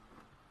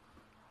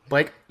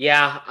 Blake?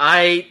 Yeah,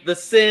 the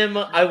sim,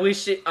 I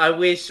wish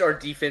our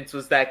defense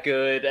was that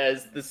good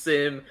as the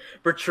sim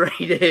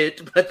portrayed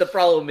it, but the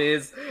problem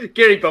is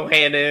Gary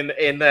Bohannon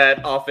and that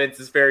offense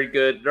is very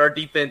good. And our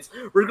defense,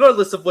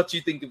 regardless of what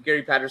you think of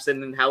Gary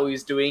Patterson and how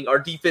he's doing, our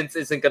defense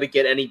isn't going to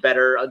get any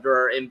better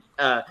under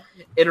our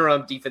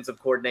interim defensive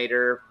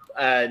coordinator.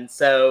 And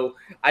so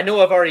I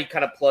know I've already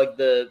kind of plugged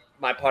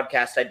my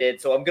podcast I did,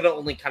 so I'm going to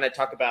only kind of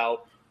talk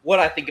about what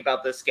I think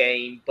about this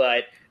game,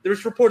 but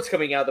there's reports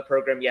coming out of the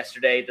program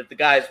yesterday that the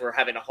guys were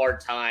having a hard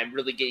time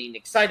really getting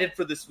excited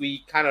for this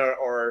week, kind of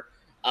are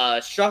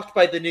shocked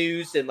by the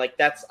news, and like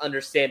that's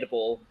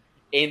understandable.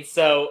 And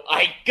so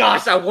I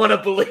want to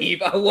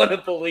believe,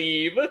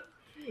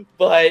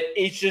 but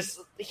it's just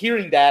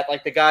hearing that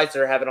like the guys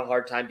are having a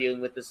hard time dealing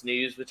with this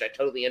news, which I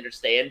totally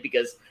understand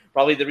because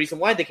probably the reason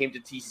why they came to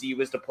TCU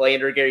was to play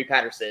under Gary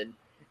Patterson.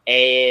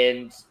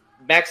 And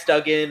Max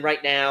Duggan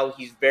right now,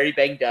 he's very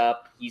banged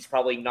up. He's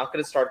probably not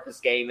going to start this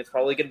game. It's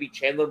probably going to be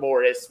Chandler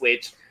Morris,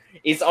 which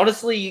is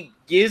honestly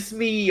gives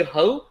me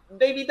hope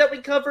maybe that we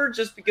cover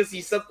just because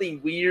he's something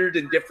weird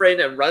and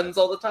different and runs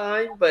all the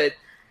time. But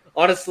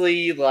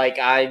honestly, like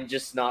I'm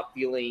just not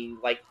feeling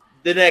like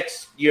the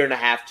next year and a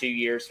half, 2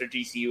 years for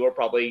TCU are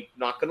probably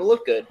not going to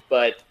look good.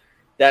 But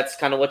that's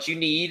kind of what you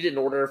need in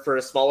order for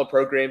a smaller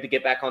program to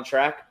get back on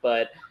track.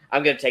 But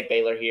I'm going to take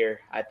Baylor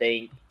here. I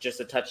think just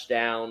a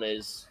touchdown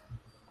is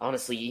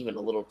honestly even a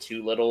little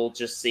too little,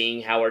 just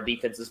seeing how our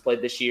defense has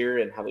played this year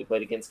and how we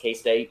played against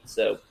K-State.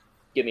 So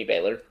give me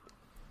Baylor.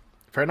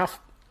 Fair enough.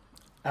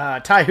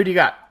 Ty, who do you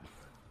got?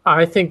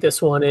 I think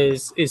this one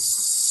is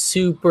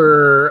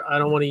super, I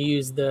don't want to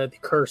use the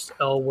cursed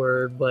L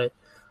word, but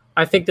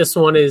I think this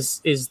one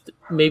is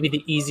maybe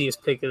the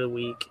easiest pick of the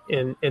week,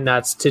 and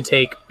that's to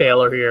take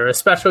Baylor here,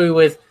 especially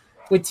with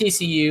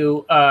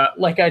TCU.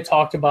 Like I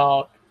talked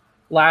about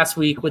last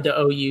week with the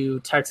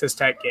OU Texas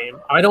Tech game,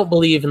 I don't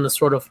believe in the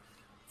sort of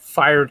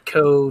fired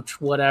coach,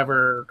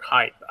 whatever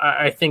hype.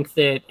 I think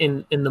that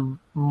in the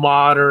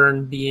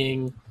modern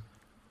being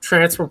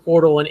transfer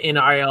portal and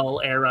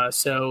NIL era,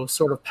 so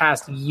sort of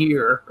past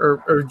year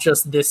or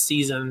just this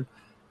season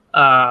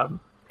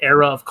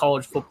era of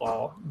college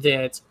football,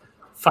 that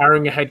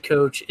firing a head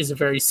coach is a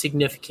very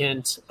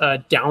significant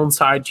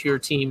downside to your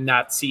team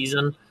that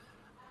season.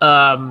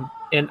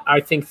 And I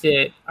think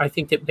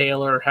that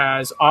Baylor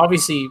has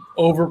obviously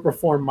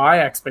overperformed my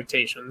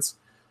expectations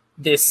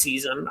this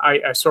season.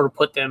 I sort of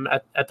put them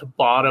at the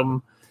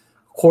bottom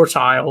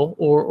quartile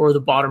or the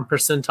bottom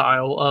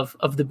percentile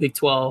of the Big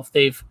 12.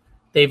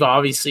 They've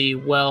obviously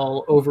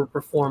well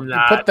overperformed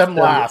that. You put them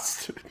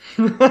last.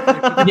 You put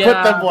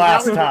them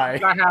last,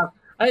 Ty.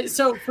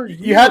 So for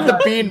you had the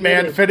Bean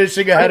Man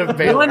finishing ahead of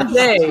Baylor.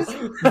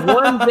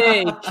 One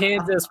day,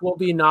 Kansas will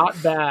be not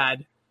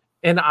bad,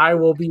 and I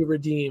will be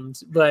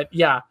redeemed. But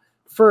yeah,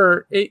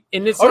 are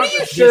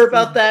you sure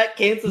about that?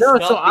 Kansas not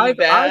being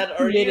bad?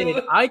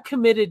 I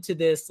committed to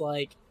this,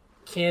 like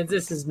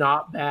Kansas is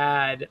not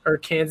bad, or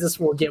Kansas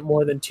will get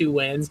more than 2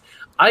 wins.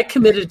 I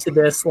committed to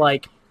this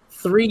like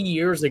 3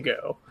 years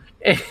ago,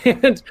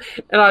 and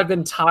I've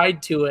been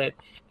tied to it.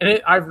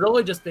 And I've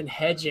really just been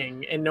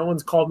hedging, and no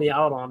one's called me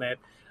out on it.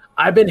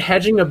 I've been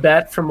hedging a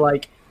bet from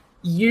like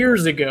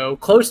years ago,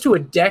 close to a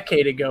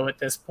decade ago at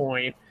this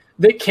point,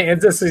 that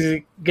Kansas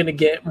is going to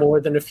get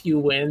more than a few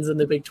wins in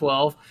the Big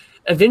 12.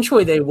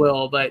 Eventually they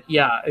will, but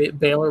yeah,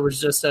 Baylor was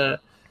just a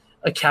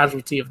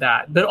casualty of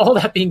that. But all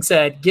that being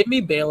said, give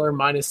me Baylor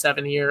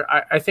 -7 here.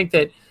 I think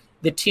that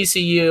the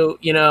TCU,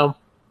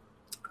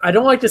 I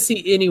don't like to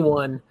see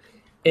anyone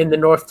in the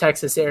North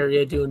Texas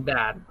area doing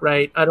bad,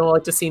 right? I don't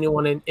like to see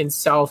anyone in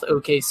South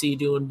OKC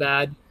doing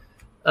bad.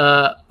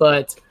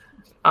 But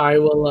I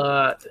will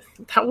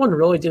that one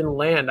really didn't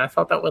land. I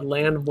thought that would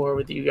land more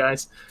with you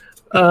guys.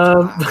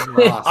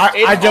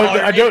 I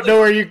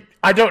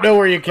don't know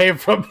where you came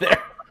from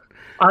there.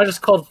 I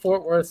just called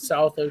Fort Worth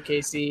South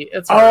OKC.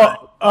 It's all right.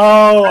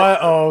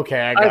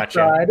 Okay, I got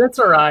you. Tried. It's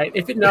all right.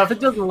 If it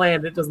doesn't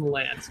land, it doesn't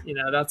land.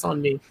 That's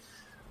on me.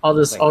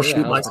 I'll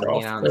shoot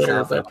myself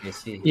later. But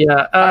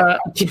yeah,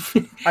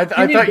 I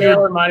thought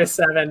Baylor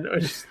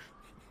 -7. Just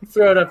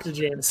throw it up to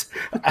James.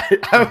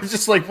 I was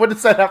just like, what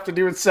does that have to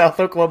do with South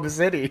Oklahoma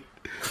City?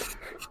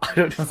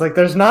 I was like,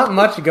 there's not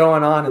much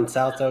going on in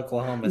South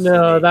Oklahoma City.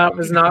 No, that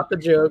was not the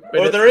joke.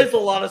 Or there is a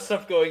lot of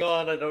stuff going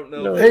on. I don't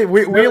know. Hey,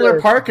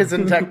 Wheeler Park is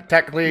in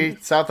technically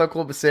South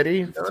Oklahoma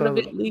City. None of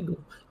it legal.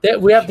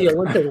 We have the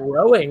Olympic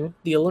rowing.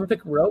 The Olympic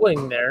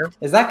rowing there.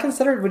 Is that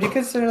considered? Would you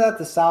consider that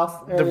the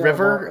South area? The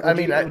river? I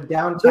mean,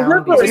 downtown. The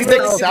river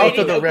is south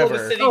of the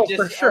river.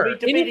 For sure.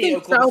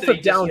 Anything south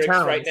of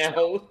downtown right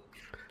now.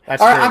 That's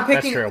all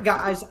true.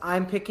 right,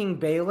 I'm picking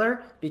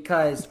Baylor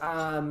because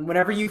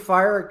whenever you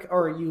fire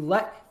or you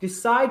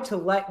decide to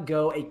let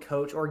go a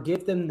coach or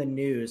give them the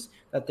news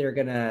that they're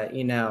gonna,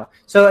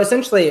 So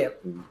essentially,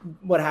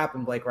 what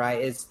happened, Blake,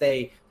 right, is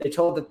they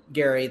told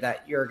Gary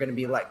that you're gonna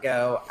be let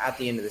go at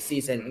the end of the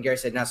season, and Gary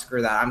said, "No,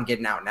 screw that. I'm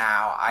getting out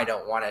now. I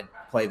don't want to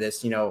play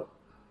this,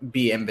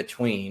 be in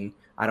between.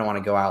 I don't want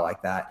to go out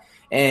like that."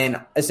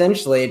 And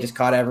essentially, it just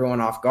caught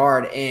everyone off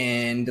guard.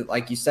 And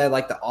like you said,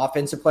 like the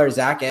offensive players,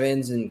 Zach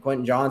Evans and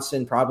Quentin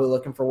Johnston, probably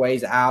looking for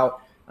ways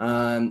out.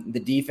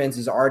 The defense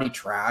is already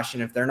trash.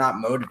 And if they're not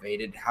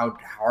motivated, how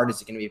hard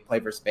is it going to be to play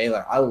versus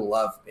Baylor? I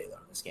love Baylor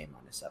in this game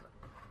 -7.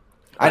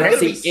 I don't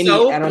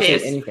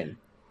see anything.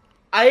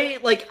 I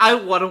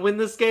want to win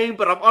this game,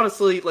 but I'm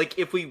honestly,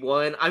 if we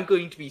won, I'm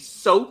going to be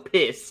so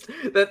pissed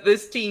that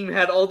this team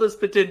had all this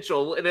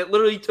potential, and it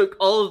literally took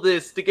all of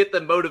this to get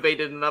them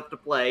motivated enough to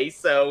play.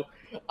 So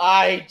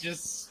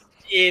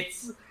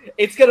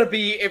it's going to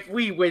be, if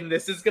we win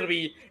this, it's going to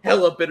be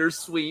hella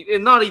bittersweet,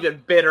 and not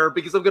even bitter,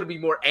 because I'm going to be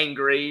more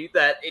angry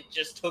that it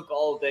just took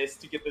all of this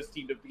to get this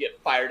team to get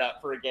fired up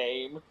for a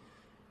game.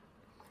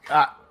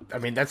 I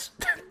mean,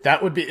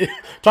 that would be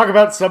talk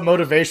about some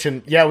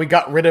motivation. Yeah, we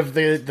got rid of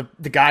the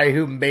guy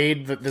who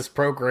made this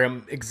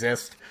program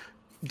exist.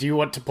 Do you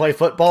want to play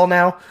football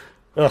now?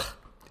 Ugh.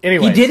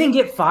 Anyway, he didn't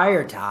get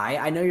fired, Ty.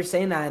 I know you're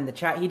saying that in the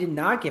chat. He did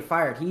not get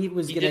fired. He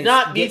did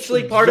not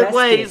mutually parted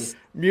ways.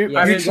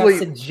 Mutually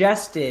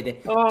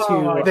suggested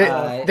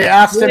they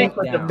asked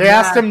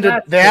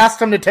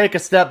him to take a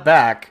step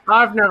back.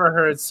 I've never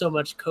heard so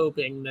much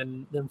coping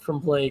than from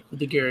Blake with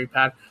the Gary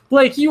pad.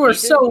 Blake, you were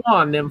so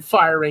on them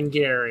firing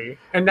Gary,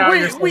 and now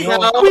we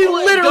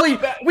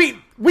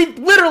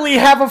literally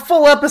have a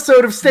full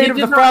episode of State of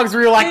the Frogs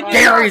where you're like,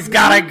 Gary's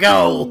gotta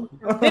go.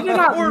 They did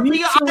not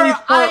mutually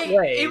part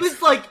ways. It was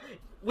like,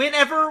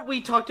 whenever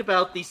we talked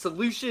about the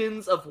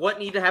solutions of what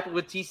needed to happen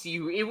with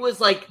TCU, it was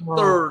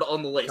third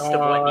on the list of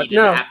what needed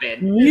to happen.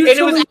 And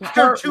it was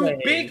after two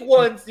big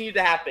ones needed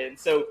to happen.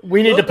 So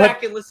we need to go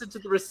back and listen to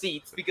the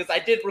receipts, because I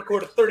did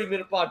record a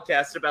 30-minute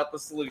podcast about the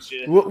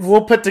solution.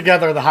 We'll put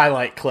together the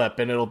highlight clip,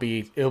 and it'll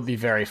be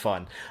very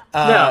fun.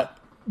 No,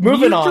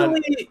 moving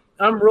on.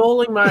 I'm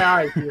rolling my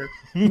eyes here.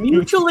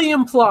 Mutually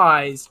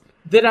implies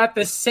that at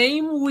the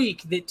same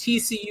week that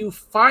TCU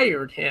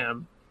fired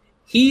him,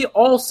 he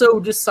also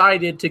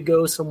decided to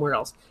go somewhere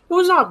else. It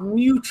was not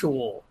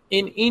mutual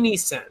in any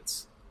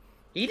sense.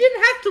 He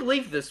didn't have to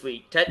leave this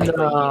week. Technically, he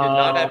did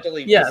not have to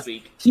leave this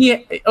week. But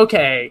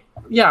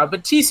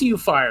TCU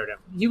fired him.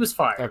 He was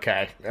fired.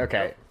 Okay.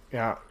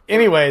 Yeah.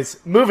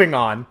 Anyways, moving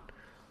on.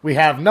 We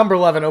have number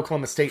 11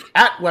 Oklahoma State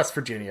at West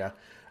Virginia.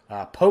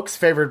 Pokes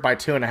favored by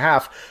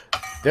 2.5.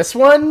 This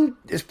one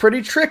is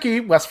pretty tricky.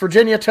 West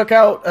Virginia took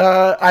out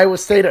Iowa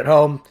State at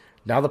home.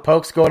 Now the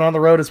Pokes going on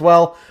the road as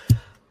well.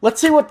 Let's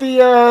see what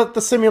the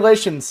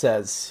simulation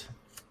says.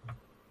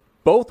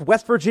 Both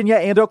West Virginia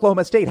and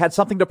Oklahoma State had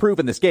something to prove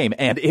in this game,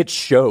 and it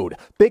showed.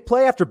 Big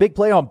play after big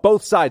play on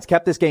both sides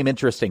kept this game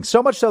interesting,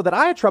 so much so that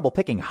I had trouble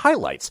picking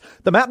highlights.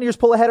 The Mountaineers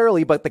pull ahead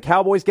early, but the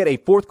Cowboys get a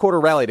fourth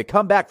quarter rally to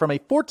come back from a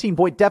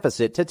 14-point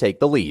deficit to take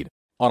the lead.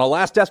 On a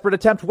last desperate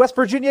attempt, West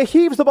Virginia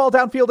heaves the ball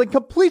downfield and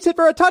completes it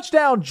for a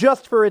touchdown,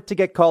 just for it to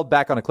get called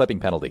back on a clipping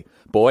penalty.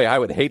 Boy, I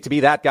would hate to be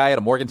that guy at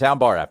a Morgantown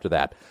bar after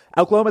that.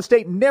 Oklahoma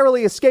State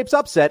narrowly escapes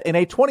upset in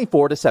a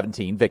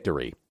 24-17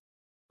 victory.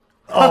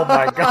 Oh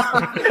my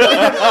god.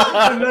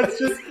 And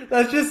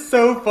that's just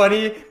so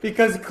funny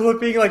because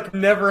clipping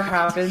never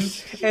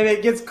happens and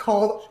it gets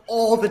called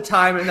all the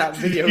time in that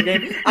video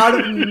game out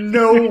of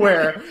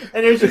nowhere.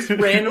 And it's just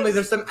randomly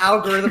there's some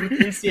algorithm in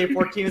NCAA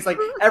 14. It's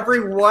every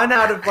 1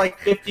 out of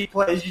 50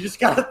 plays you just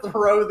gotta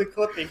throw the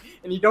clipping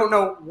and you don't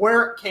know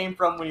where it came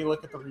from when you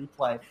look at the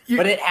replay.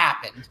 But it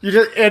happened. You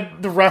just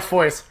and the ref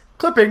voice.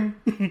 Clipping.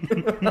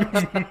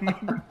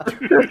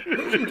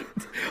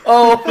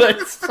 Oh,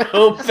 that's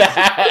so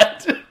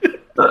bad.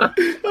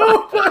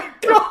 Oh my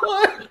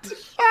god.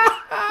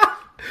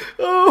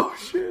 Oh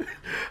shit.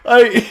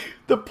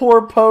 The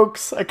poor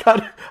Pokes. I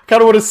kind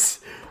of want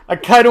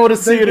to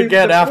see it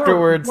again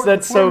afterwards.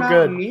 That's so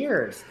good.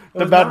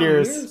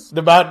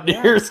 The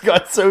Mountaineers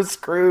got so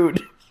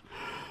screwed.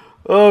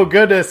 Oh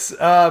goodness.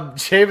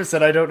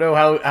 Jameson, I don't know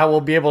how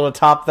we'll be able to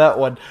top that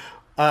one.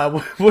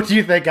 What do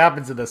you think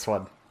happens in this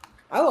one?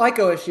 I like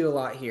OSU a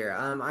lot here.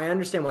 I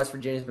understand West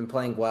Virginia's been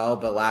playing well,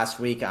 but last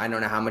week I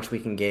don't know how much we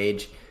can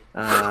gauge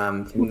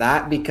from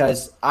that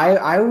because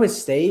Iowa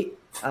State,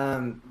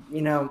 I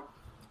don't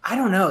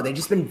know. They've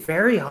just been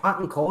very hot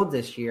and cold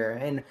this year,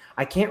 and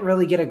I can't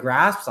really get a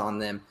grasp on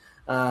them.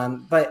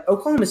 But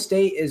Oklahoma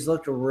State has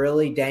looked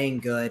really dang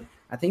good.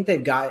 I think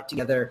they've got it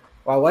together.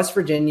 While West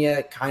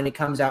Virginia kind of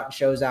comes out and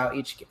shows out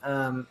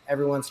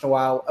every once in a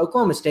while,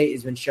 Oklahoma State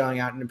has been showing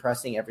out and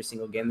impressing every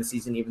single game this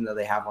season, even though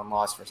they have one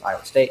loss versus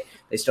Iowa State.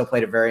 They still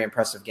played a very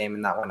impressive game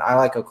in that one. I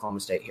like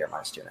Oklahoma State here,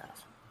 -2.5.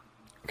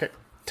 Okay.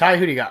 Ty,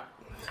 who do you got?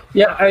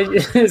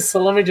 Yeah,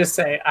 so let me just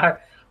say,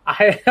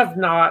 I have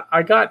not –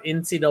 I got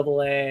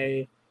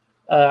NCAA,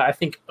 I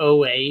think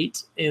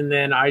 08, and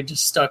then I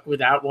just stuck with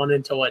that one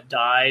until it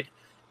died.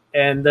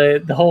 And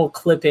the whole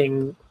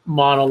clipping –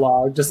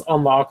 monologue just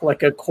unlock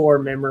a core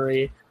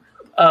memory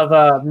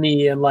of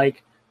me in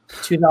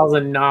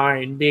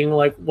 2009 being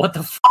what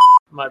the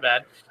my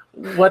bad,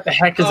 what the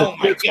heck is oh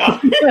my god.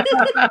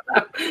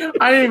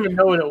 I didn't even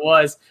know what it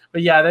was,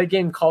 but yeah, that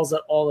game calls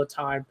it all the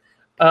time.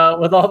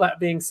 With all that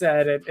being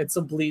said, it's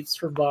a bleeps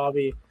for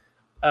Bobby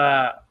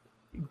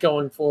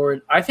going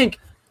forward. I think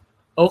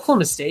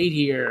Oklahoma State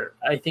here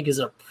is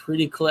a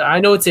pretty clear.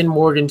 I know it's in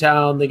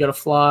Morgantown, they got to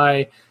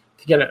fly.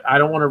 I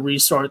don't want to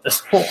restart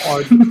this whole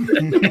argument.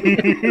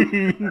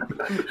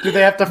 Do they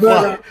have to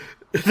fly?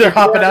 They're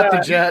hopping out the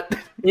jet.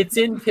 It's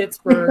in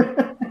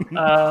Pittsburgh.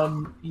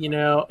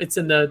 It's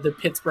in the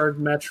Pittsburgh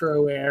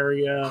metro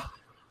area.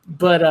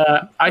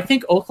 But I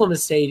think Oklahoma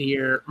State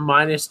here,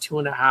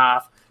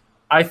 -2.5.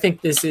 I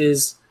think this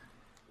is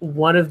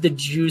one of the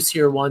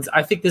juicier ones.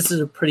 I think this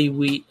is a pretty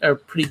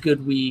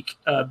good week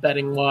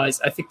betting wise.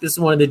 I think this is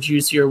one of the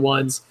juicier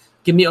ones.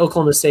 Give me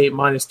Oklahoma State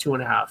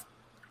 -2.5.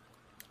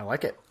 I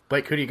like it.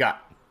 Blake, who do you got?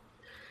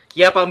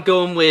 Yep, I'm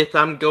going with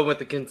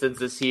the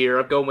consensus here.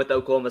 I'm going with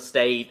Oklahoma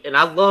State, and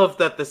I love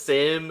that the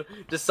sim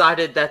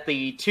decided that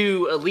the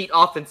two elite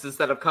offenses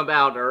that have come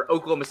out are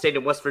Oklahoma State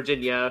and West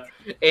Virginia,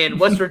 and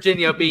West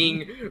Virginia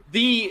being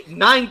the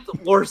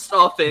 9th worst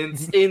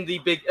offense in the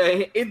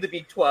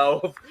Big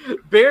 12,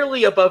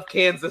 barely above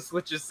Kansas,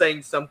 which is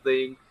saying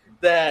something.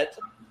 That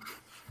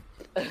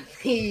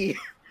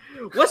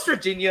West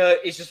Virginia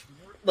is just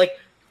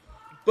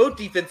both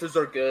defenses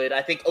are good.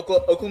 I think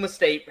Oklahoma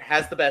State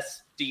has the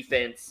best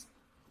defense.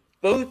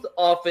 Both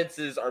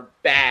offenses are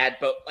bad,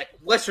 but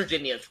West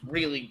Virginia is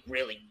really,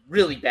 really,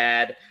 really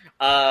bad.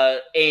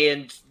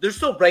 And they're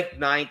still ranked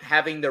 9th,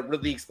 having their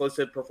really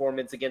explosive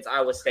performance against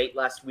Iowa State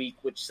last week,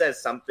 which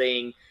says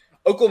something.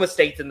 Oklahoma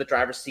State's in the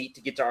driver's seat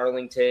to get to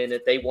Arlington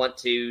if they want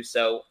to.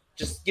 So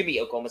just give me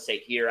Oklahoma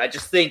State here. I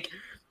just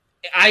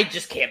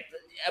can't.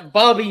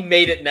 Bobby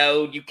made it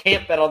known you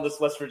can't bet on this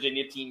West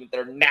Virginia team.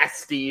 They're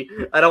nasty.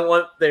 I don't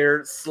want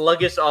their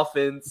sluggish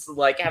offense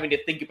having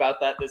to think about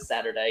that this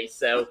Saturday.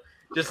 So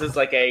just as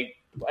a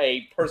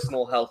a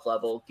personal health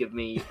level, give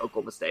me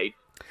Oklahoma State.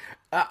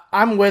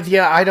 I'm with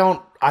you. I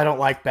don't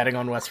like betting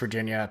on West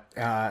Virginia,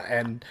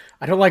 and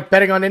I don't like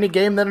betting on any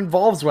game that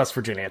involves West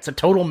Virginia. It's a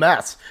total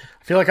mess.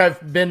 I feel like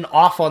I've been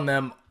off on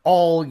them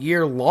all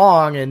year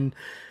long, and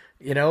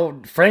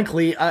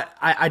frankly,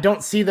 I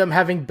don't see them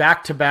having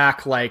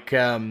back-to-back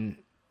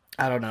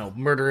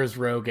Murderers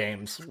Row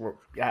games.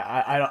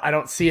 I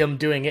don't see them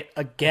doing it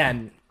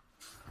again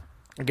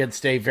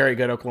against a very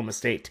good Oklahoma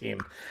State team.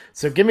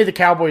 So give me the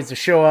Cowboys to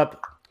show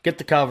up, get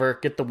the cover,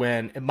 get the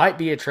win. It might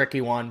be a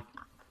tricky one,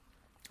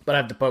 but I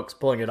have the Pokes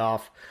pulling it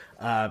off.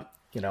 But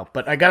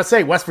I gotta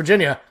say, West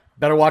Virginia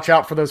better watch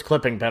out for those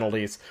clipping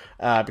penalties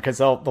because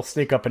they'll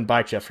sneak up and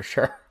bite you for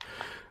sure.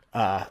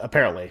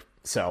 Apparently.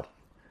 So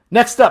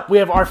next up, we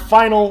have our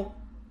final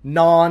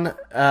non-weekend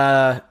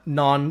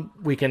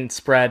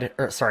spread,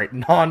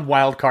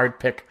 non-wild card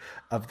pick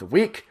of the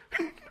week.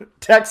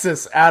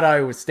 Texas at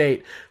Iowa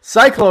State.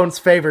 Cyclones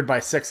favored by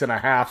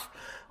 6.5.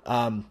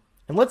 And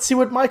let's see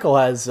what Michael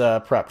has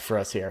prepped for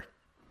us here.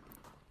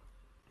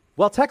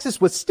 While Texas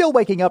was still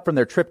waking up from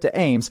their trip to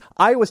Ames,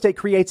 Iowa State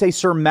creates a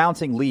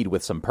surmounting lead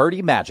with some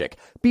Purdy magic.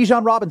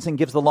 Bijan Robinson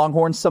gives the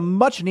Longhorns some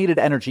much-needed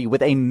energy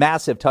with a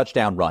massive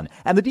touchdown run,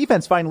 and the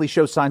defense finally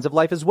shows signs of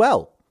life as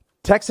well.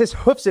 Texas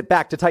hoofs it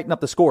back to tighten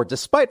up the score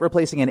despite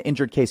replacing an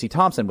injured Casey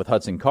Thompson with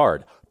Hudson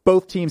Card.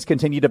 Both teams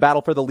continue to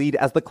battle for the lead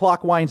as the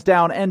clock winds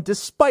down, and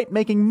despite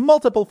making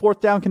multiple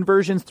fourth down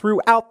conversions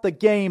throughout the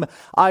game,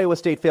 Iowa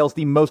State fails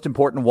the most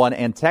important one,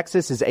 and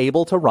Texas is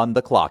able to run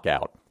the clock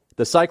out.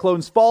 The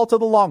Cyclones fall to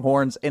the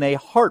Longhorns in a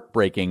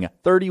heartbreaking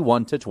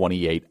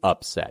 31-28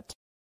 upset.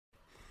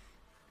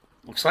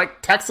 Looks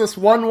like Texas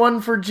won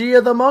one for Gia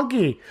the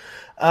Monkey.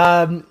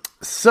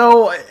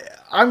 So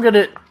I'm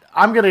gonna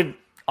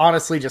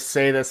honestly just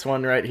say this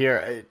one right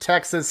here.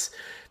 Texas,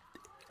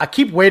 I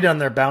keep waiting on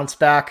their bounce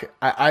back.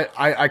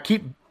 I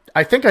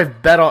think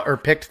I've bet on, or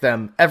picked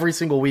them every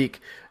single week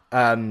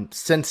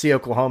since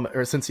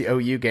the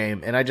OU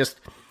game, and I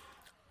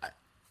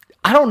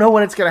don't know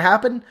when it's going to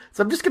happen,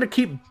 so I'm just going to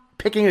keep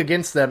picking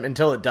against them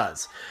until it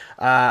does.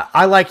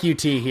 I like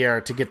UT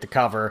here to get the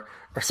cover.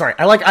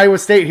 I like Iowa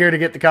State here to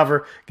get the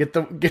cover, get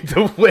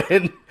the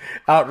win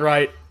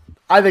outright.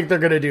 I think they're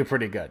going to do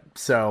pretty good.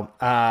 So,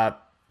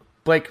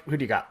 Blake, who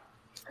do you got?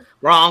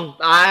 Wrong.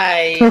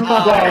 I'm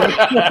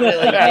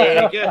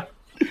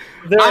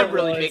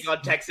really big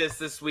on Texas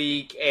this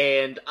week,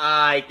 and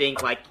I think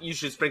you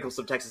should sprinkle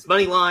some Texas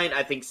money line.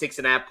 I think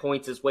 6.5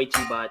 points is way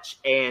too much,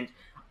 and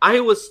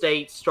Iowa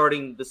State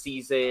starting the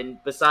season,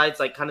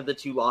 besides kind of the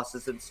 2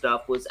 losses and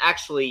stuff, was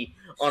actually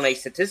on a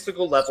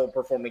statistical level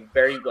performing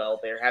very well.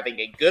 They're having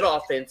a good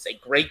offense, a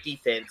great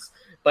defense,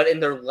 but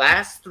in their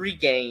last 3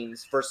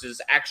 games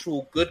versus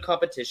actual good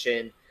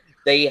competition,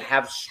 they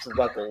have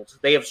struggled.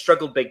 They have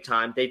struggled big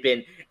time. They've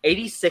been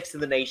 86th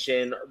in the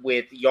nation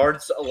with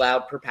yards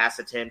allowed per pass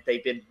attempt.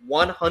 They've been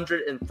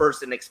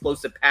 101st in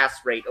explosive pass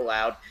rate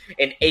allowed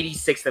and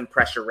 86th in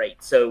pressure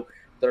rate. So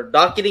they're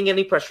not getting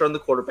any pressure on the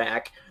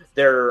quarterback.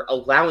 They're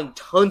allowing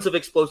tons of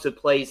explosive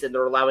plays, and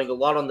they're allowing a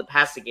lot on the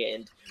passing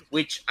end,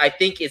 which I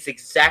think is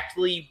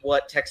exactly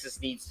what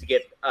Texas needs to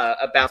get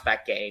a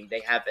bounce-back game.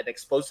 They have an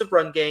explosive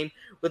run game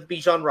with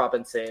Bijan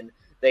Robinson.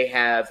 They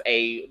have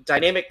a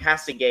dynamic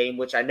passing game,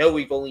 which I know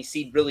we've only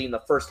seen really in the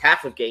first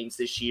half of games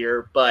this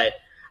year, but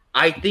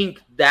I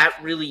think that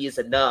really is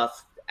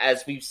enough.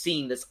 As we've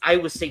seen, this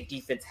Iowa State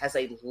defense has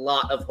a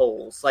lot of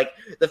holes.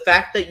 The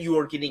fact that you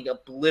are getting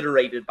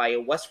obliterated by a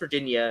West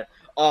Virginia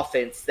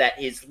offense that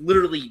is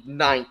literally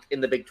 9th in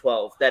the Big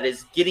 12, that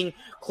is getting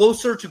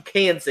closer to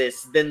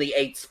Kansas than the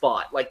 8th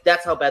spot.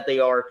 That's how bad they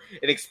are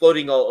and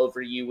exploding all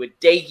over you with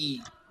Daggy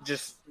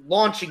just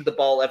launching the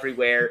ball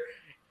everywhere.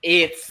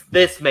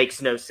 This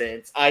makes no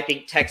sense. I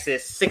think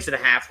Texas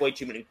 6.5, way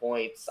too many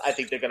points. I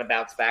think they're going to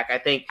bounce back. I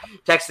think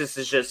Texas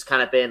has just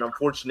kind of been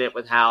unfortunate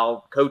with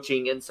how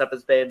coaching and stuff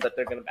has been, but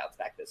they're going to bounce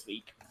back this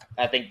week.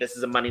 I think this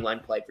is a money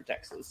line play for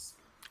Texas.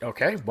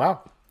 Okay,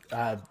 wow.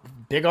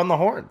 Big on the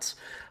horns.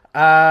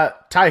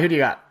 Ty, who do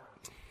you got?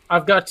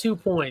 I've got 2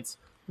 points.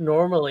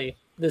 Normally,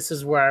 this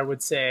is where I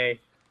would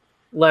say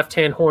left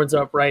hand horns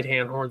up, right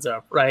hand horns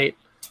up, right?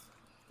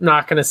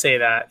 Not going to say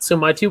that. So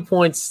my 2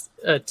 points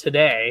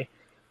today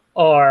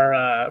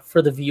are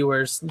for the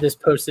viewers, this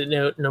Post-it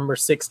note number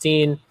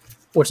 16,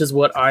 which is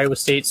what Iowa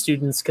State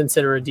students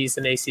consider a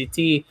decent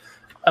ACT,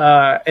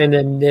 and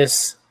then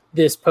this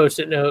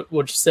Post-it note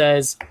which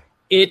says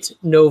 "It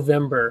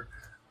November,"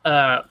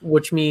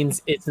 which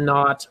means it's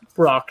not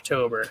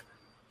Brocktober.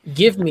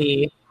 Give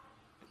me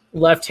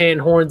left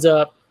hand horns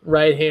up,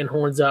 right hand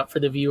horns up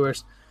for the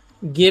viewers.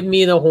 Give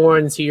me the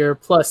horns here,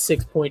 plus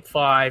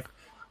 6.5.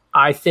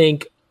 I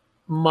think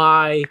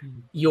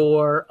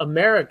your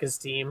America's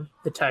team,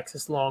 the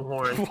Texas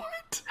Longhorns,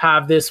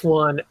 have this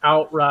one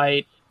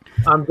outright.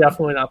 I'm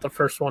definitely not the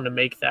first one to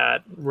make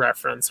that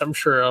reference. I'm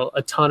sure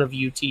a ton of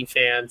UT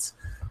fans,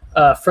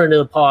 friend of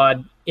the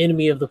pod,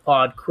 enemy of the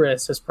pod,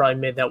 Chris, has probably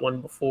made that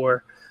one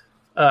before,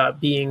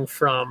 being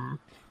from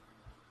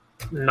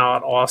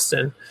not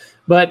Austin.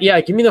 But yeah,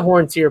 give me the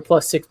Horns here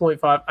plus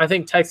 6.5. I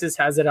think Texas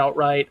has it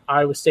outright.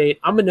 Iowa State.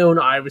 I'm a known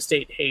Iowa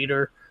State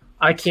hater.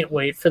 I can't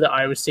wait for the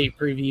Iowa State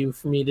preview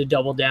for me to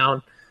double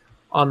down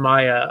on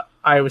my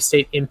Iowa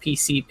State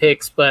NPC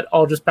picks. But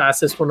I'll just pass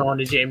this one on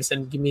to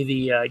Jameson. Give me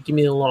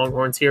the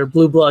Longhorns here.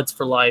 Blue Bloods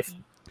for life.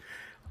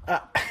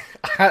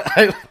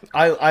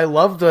 I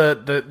love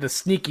the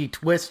sneaky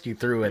twist you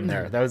threw in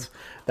there. That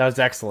was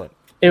excellent.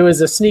 It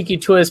was a sneaky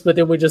twist, but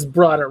then we just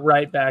brought it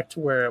right back to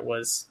where it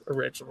was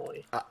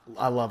originally.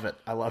 I love it.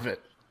 I love it.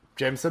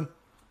 Jameson?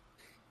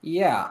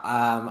 Yeah,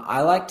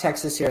 I like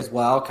Texas here as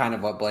well, kind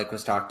of what Blake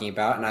was talking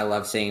about, and I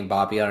love seeing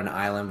Bobby on an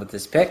island with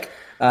this pick.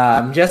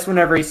 Just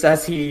whenever he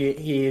says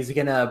he's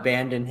going to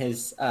abandon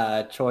his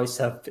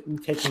choice of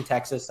picking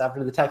Texas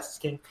after the Texas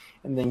game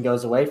and then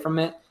goes away from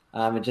it,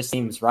 it just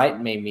seems right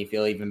and made me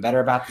feel even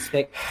better about this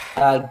pick.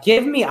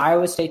 Give me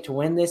Iowa State to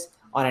win this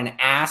on an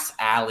ass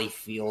alley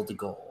field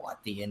goal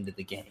at the end of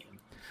the game.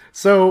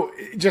 So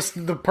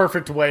just the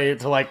perfect way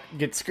to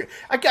get screwed.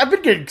 I've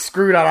been getting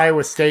screwed on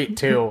Iowa State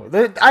too.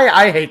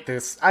 I hate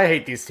this. I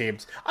hate these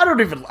teams. I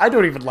don't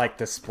even like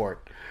this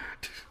sport.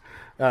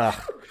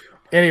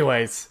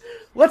 Anyways,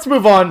 let's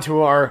move on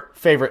to our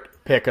favorite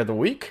pick of the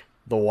week,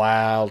 the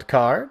wild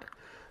card,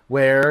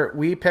 where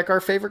we pick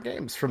our favorite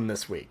games from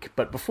this week.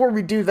 But before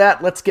we do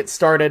that, let's get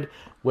started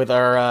with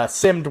our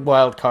simmed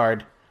wild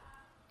card.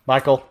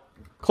 Michael,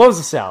 close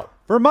us out.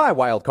 For my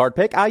wild card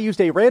pick, I used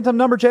a random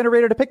number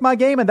generator to pick my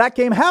game, and that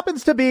game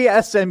happens to be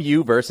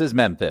SMU versus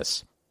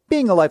Memphis.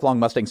 Being a lifelong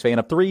Mustangs fan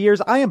of 3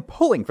 years, I am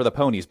pulling for the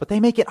Ponies, but they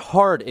make it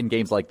hard in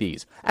games like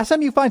these.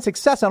 SMU finds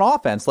success on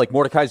offense, like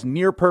Mordecai's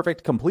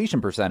near-perfect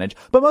completion percentage,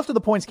 but most of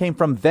the points came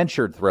from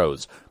ventured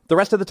throws. The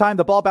rest of the time,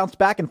 the ball bounced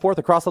back and forth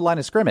across the line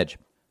of scrimmage.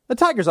 The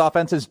Tigers'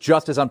 offense is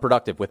just as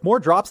unproductive, with more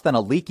drops than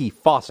a leaky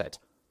faucet.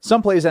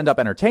 Some plays end up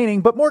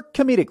entertaining, but more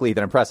comedically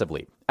than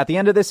impressively. At the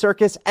end of this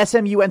circus,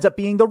 SMU ends up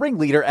being the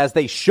ringleader as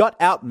they shut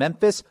out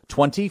Memphis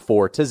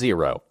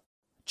 24-0.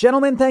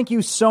 Gentlemen, thank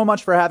you so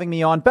much for having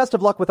me on. Best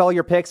of luck with all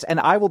your picks, and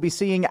I will be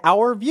seeing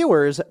our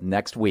viewers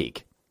next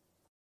week.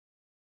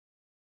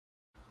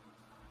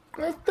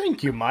 Well,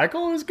 thank you,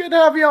 Michael. It was good to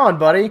have you on,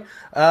 buddy.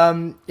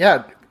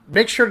 Yeah,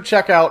 make sure to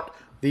check out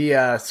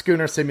the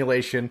Schooner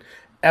Simulation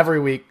every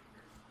week.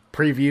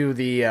 Preview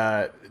the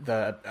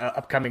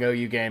upcoming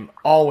OU game.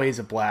 Always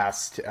a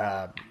blast.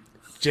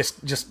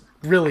 Just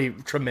really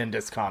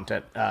tremendous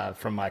content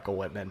from Michael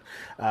Whitman,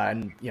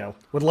 and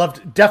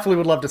definitely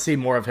would love to see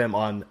more of him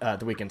on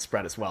the Weekend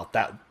Spread as well.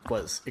 That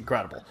was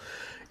incredible.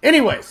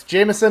 Anyways,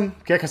 Jameson,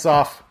 kick us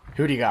off.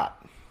 Who do you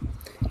got?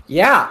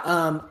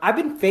 Yeah, I've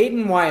been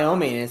fading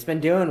Wyoming, and it's been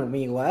doing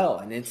me well.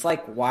 And it's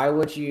like, why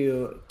would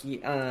you?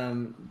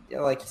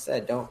 Like you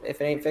said, don't. If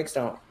it ain't fixed,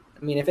 don't.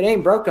 I mean, if it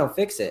ain't broke, don't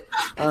fix it.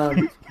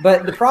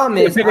 But the problem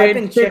is, if it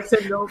ain't fixed,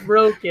 don't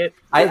broke it.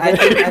 I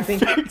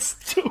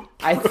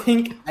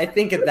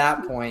think at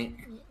that point,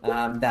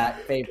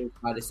 that favors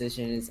my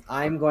decision is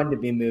I'm going to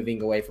be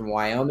moving away from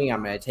Wyoming.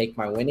 I'm going to take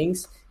my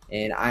winnings,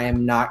 and I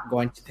am not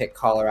going to pick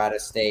Colorado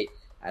State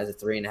as a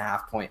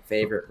 3.5 point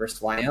favorite versus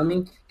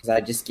Wyoming because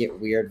I just get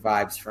weird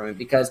vibes from it.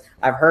 Because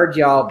I've heard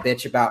y'all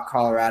bitch about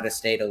Colorado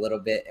State a little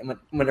bit, and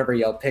whenever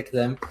y'all pick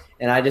them,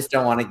 and I just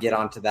don't want to get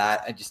onto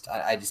that.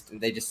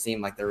 They just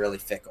seem like they're really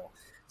fickle.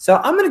 So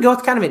I'm going to go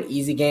with kind of an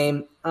easy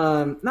game.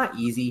 Not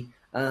easy,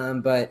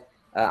 but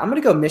I'm going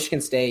to go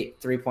Michigan State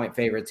 3-point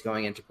favorites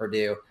going into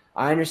Purdue.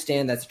 I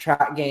understand that's a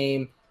track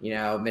game.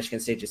 Michigan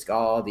State just got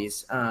all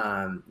these,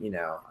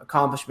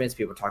 accomplishments.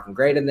 People are talking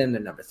great in them.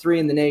 They're number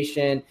 3 in the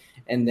nation.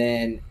 And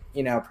then,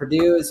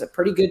 Purdue is a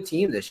pretty good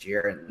team this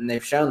year, and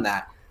they've shown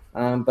that.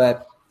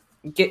 But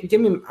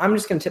give me – I'm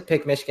just going to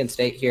pick Michigan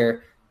State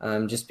here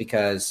just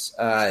because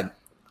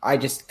I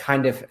just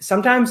kind of –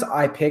 sometimes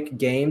I pick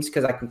games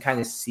because I can kind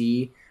of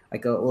see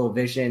like a little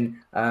vision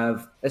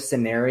of a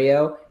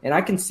scenario, and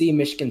I can see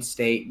Michigan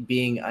State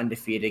being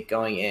undefeated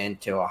going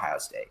into Ohio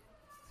State.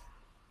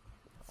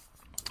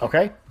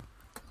 Okay.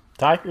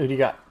 Ty, who do you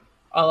got?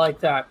 I like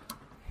that.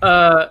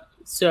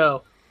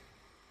 So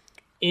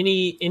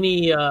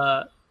any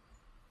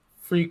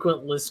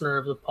frequent listener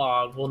of the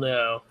pod will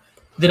know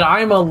that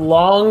I'm a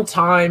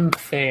longtime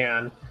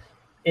fan,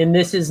 and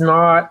this is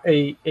not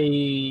a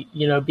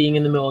being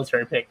in the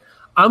military pick.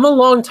 I'm a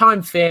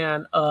longtime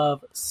fan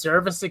of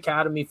Service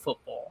Academy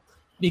football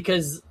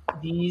because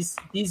these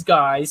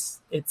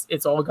guys,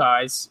 it's all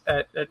guys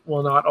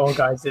well, not all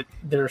guys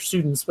that are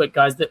students, but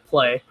guys that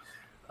play.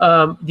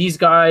 These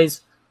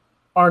guys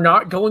are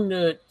not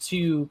going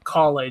to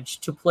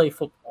college to play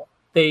football.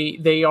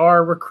 They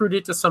are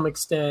recruited to some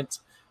extent,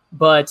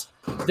 but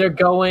they're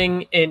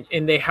going and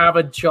they have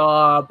a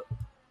job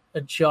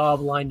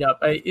lined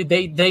up.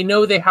 They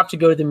know they have to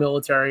go to the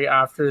military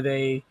after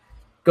they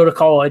go to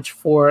college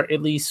for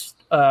at least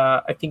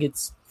I think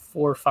it's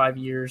 4 or 5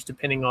 years,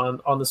 depending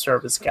on the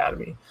service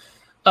academy.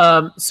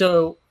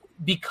 So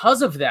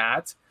because of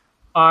that,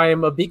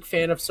 I'm a big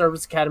fan of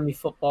Service Academy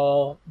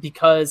football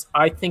because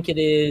I think it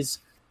is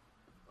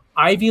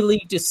Ivy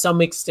League to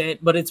some extent,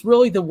 but it's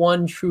really the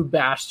one true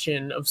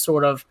bastion of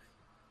sort of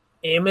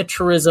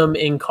amateurism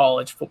in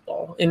college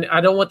football. And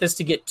I don't want this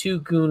to get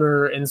too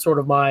gooner and sort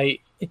of my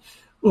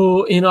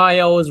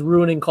NIL is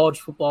ruining college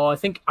football. I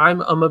think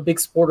I'm a big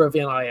supporter of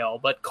NIL,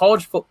 but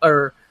college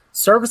or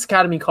Service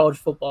Academy college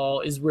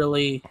football is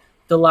really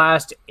the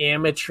last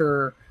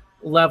amateur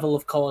level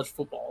of college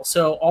football.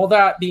 So all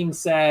that being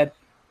said,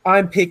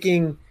 I'm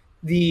picking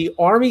the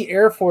Army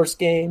Air Force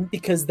game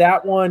because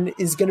that one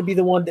is going to be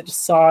the one that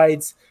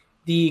decides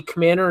the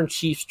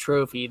Commander-in-Chief's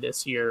trophy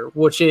this year,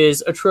 which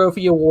is a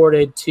trophy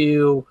awarded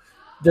to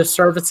the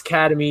Service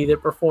Academy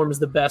that performs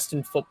the best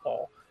in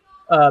football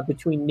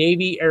between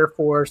Navy, Air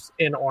Force,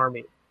 and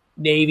Army.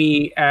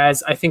 Navy,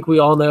 as I think we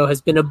all know,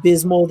 has been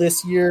abysmal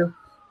this year,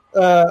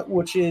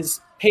 which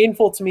is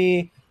painful to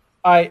me.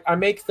 I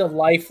make the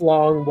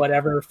lifelong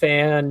whatever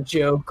fan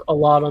joke a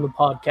lot on the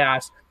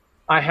podcast.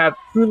 I have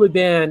truly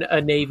been a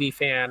Navy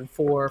fan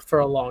for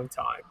a long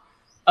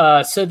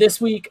time. So this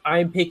week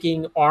I'm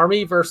picking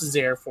Army versus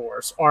Air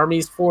Force.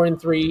 Army's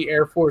 4-3,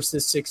 Air Force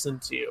is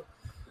 6-2.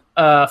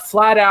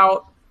 Flat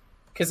out,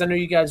 because I know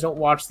you guys don't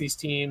watch these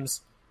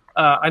teams.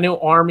 I know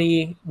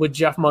Army with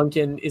Jeff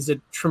Monken is a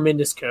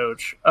tremendous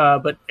coach,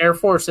 but Air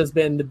Force has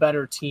been the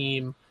better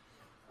team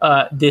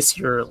this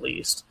year at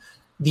least.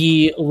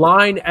 The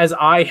line as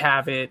I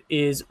have it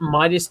is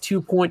minus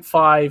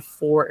 2.5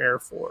 for Air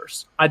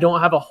Force. I don't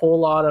have a whole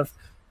lot of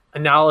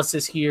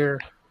analysis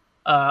here,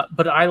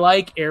 but I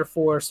like Air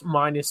Force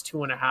minus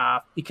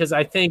 2.5 because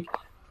I think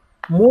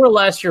more or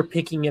less you're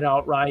picking it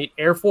out right.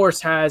 Air Force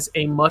has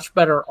a much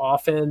better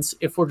offense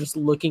if we're just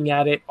looking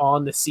at it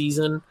on the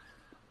season.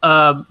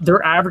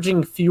 They're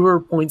averaging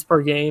fewer points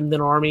per game than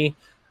Army,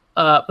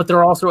 but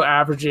they're also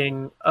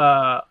averaging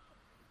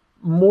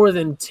more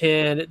than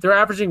 10. They're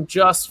averaging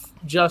just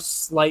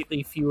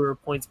slightly fewer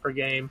points per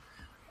game.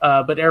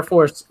 But Air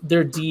Force,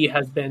 their D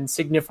has been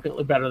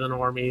significantly better than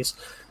Army's,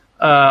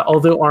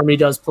 although Army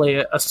does play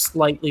a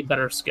slightly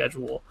better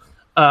schedule.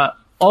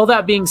 All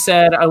that being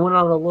said, I went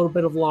on a little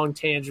bit of a long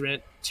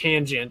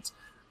tangent.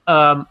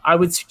 I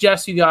would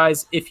suggest you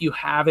guys, if you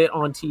have it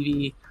on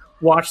TV,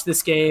 watch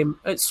this game.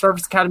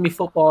 Service Academy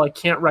football, I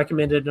can't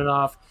recommend it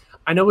enough.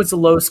 I know it's a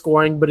low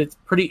scoring, but it's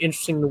pretty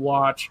interesting to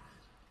watch.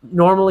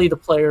 Normally the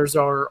players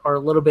are a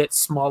little bit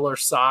smaller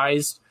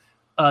sized.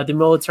 The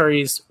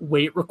military's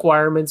weight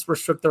requirements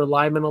restrict their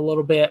linemen a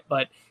little bit,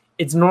 but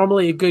it's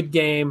normally a good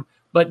game.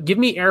 But give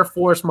me Air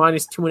Force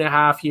minus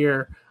 2.5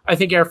 here. I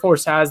think Air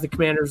Force has the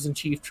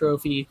Commanders-in-Chief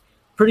trophy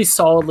pretty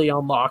solidly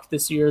on lock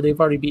this year. They've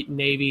already beaten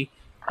Navy.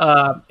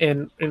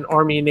 And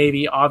Army and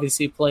Navy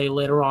obviously play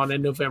later on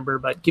in November,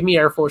 but give me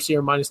Air Force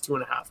here minus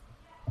 2.5.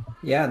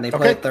 Yeah, and they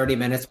play 30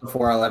 minutes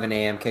before 11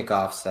 a.m.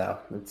 kickoff, so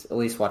let's at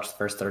least watch the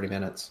first 30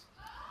 minutes.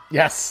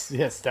 Yes,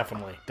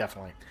 definitely.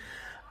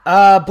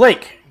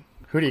 Blake,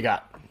 who do you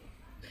got?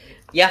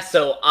 Yeah,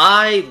 so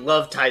I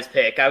love Ty's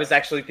pick. I was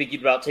actually thinking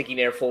about taking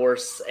Air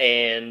Force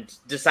and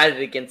decided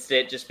against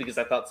it just because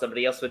I thought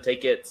somebody else would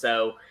take it.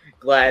 So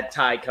glad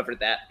Ty covered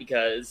that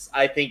because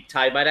I think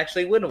Ty might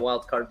actually win a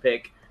wild card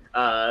pick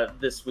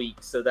this week.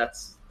 So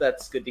that's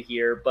good to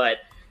hear.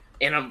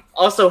 And I'm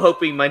also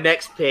hoping my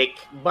next pick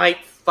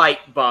might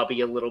fight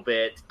Bobby a little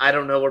bit. I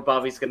don't know where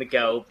Bobby's going to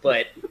go,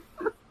 but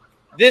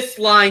this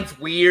line's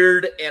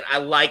weird, and I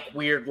like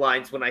weird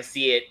lines when I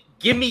see it.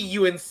 Give me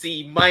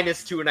UNC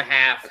minus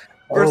 2.5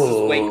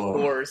 versus Wake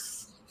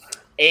Forest.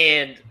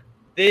 And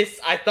this,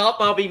 I thought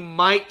Bobby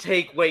might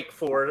take Wake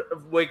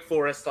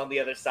Forest on the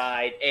other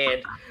side.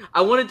 And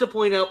I wanted to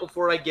point out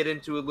before I get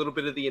into a little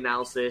bit of the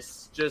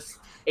analysis, just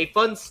a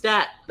fun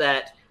stat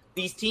that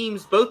these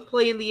teams both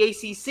play in the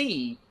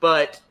ACC,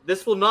 but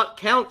this will not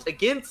count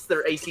against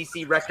their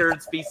ACC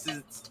records because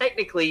it's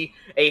technically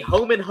a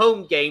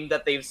home-and-home game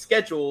that they've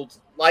scheduled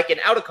like an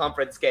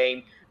out-of-conference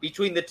game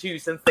between the two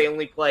since they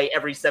only play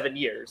every 7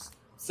 years.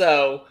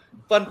 So,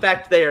 fun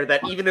fact there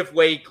that even if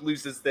Wake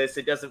loses this,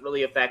 it doesn't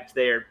really affect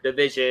their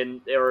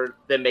division or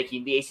them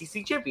making the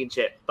ACC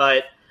championship.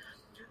 But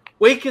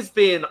Wake has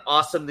been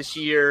awesome this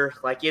year.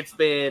 Like, it's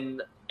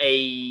been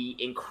a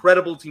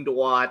incredible team to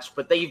watch,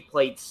 but they've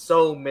played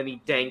so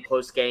many dang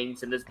close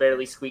games and has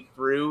barely squeaked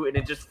through, and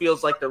it just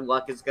feels like their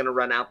luck is going to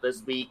run out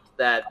this week.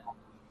 That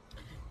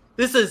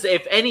this is,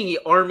 if any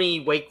Army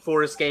Wake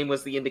Forest game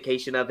was the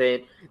indication of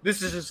it,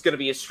 this is just going to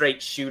be a straight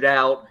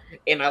shootout.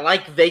 And I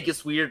like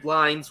Vegas weird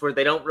lines where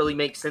they don't really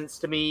make sense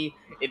to me.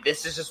 And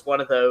this is just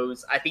one of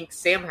those. I think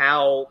Sam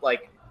Howell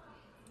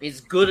is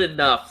good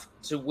enough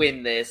to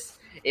win this,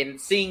 and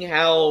seeing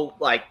how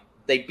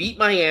they beat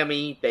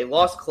Miami. They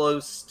lost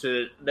close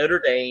to Notre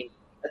Dame.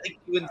 I think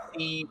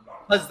UNC,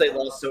 because they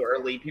lost so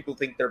early, people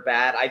think they're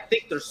bad. I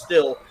think they're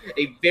still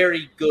a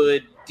very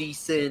good,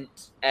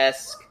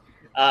 decent-esque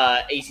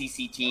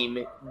ACC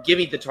team. Give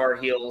me the Tar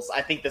Heels.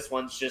 I think this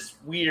one's just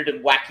weird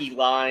and wacky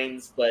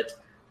lines, but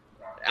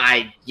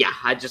I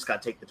just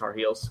got to take the Tar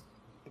Heels.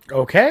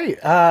 Okay.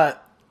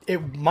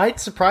 It might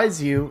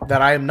surprise you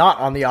that I am not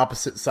on the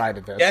opposite side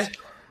of this. Yeah.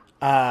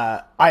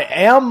 I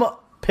am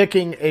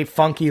picking a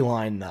funky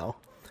line, though.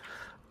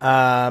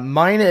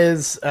 Mine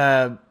is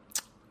I'm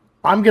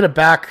going to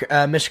back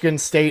Michigan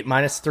State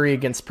 -3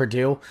 against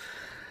Purdue.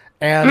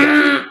 And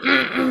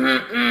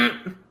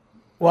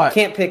What?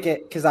 Can't pick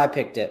it because I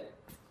picked it.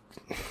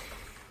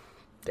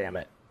 Damn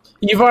it.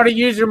 You've already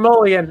used your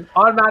mulligan.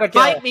 Automatic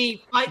Fight kill.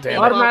 me. Fight me. Damn it.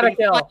 Automatic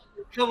Bobby. kill.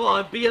 Come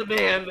on, be a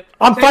man.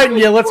 I'm Take fighting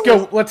you. Wake Let's go.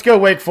 Forest. Let's go,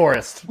 Wake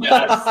Forest.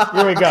 Yes.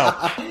 Here we go.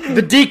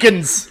 The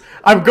Deacons.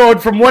 I'm going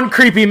from one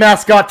creepy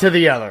mascot to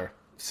the other.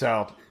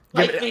 So,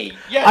 Fight me.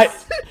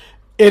 Yes.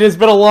 it has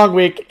been a long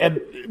week, and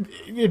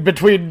in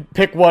between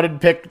pick one and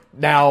pick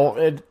now,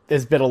 it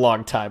has been a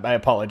long time. I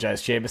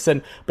apologize,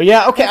 Jameson. But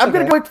yeah, okay, I'm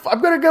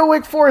gonna go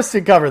Wake Forest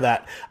and cover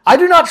that. I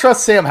do not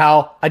trust Sam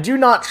Howell. I do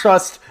not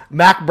trust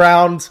Mac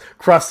Brown's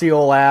crusty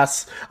old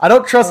ass. I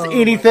don't trust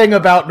anything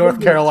about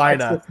North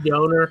Carolina.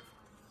 Donor.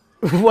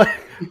 What?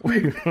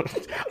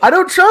 I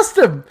don't trust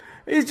him.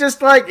 He's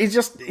just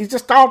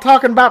all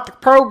talking about the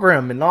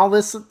program and all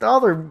this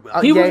other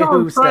He was Yahoo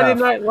on Friday stuff.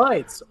 Night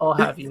Lights. I'll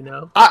have you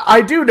know. I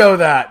do know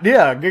that.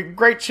 Yeah,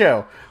 great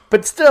show.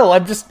 But still,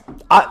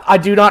 I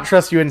do not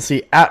trust UNC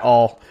at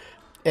all.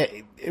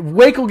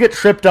 Wake will get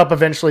tripped up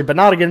eventually, but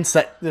not against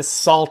this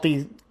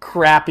salty,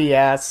 crappy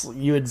ass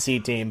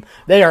UNC team.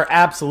 They are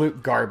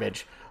absolute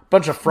garbage.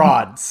 Bunch of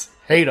frauds.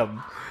 Hate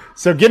them.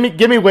 So give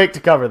me Wake to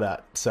cover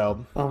that.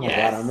 So Oh my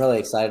Yes. god, I'm really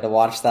excited to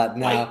watch that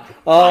now.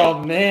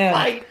 Man.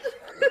 Fight.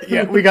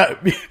 yeah, we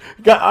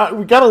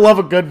gotta love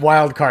a good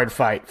wild card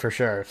fight for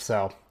sure.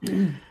 So,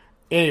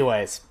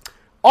 anyways,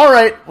 all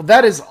right. Well,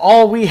 that is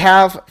all we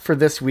have for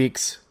this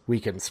week's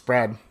Weekend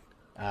Spread.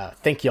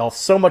 Thank you all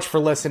so much for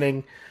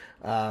listening.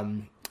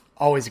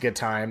 Always a good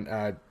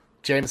time.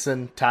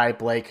 Jameson, Ty,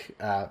 Blake,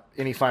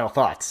 any final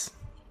thoughts?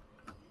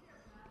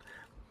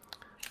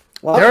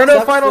 Well, There are it no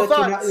sucks final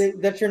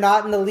that that you're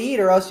not in the lead,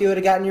 or else you would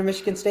have gotten your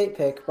Michigan State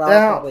pick. Well,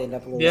 Yeah. I'll probably end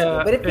up losing.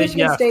 Yeah, But if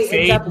Michigan State ends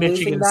fade up losing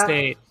Michigan that,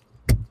 State.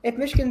 if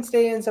Michigan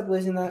State ends up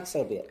losing that,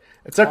 so be it.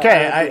 It's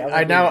okay.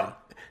 I I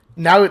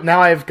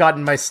now I've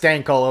gotten my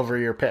stank all over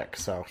your pick.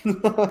 So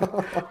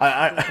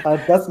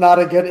That's not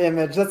a good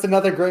image. That's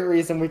another great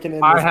reason we can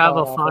end I this have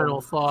a call off final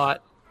on.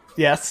 thought.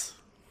 yes.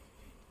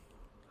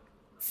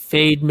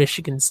 Fade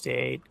Michigan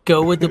State.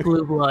 Go with the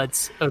Blue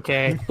Bloods.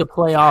 Okay, the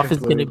playoff is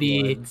going to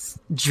be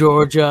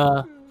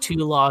Georgia, 2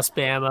 lost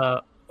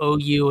Bama,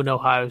 OU, and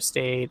Ohio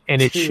State,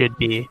 and it should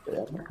be.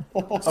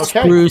 Okay.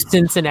 Screw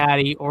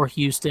Cincinnati or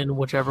Houston,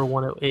 whichever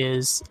one it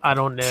is. I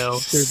don't know.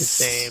 They're the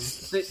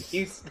same.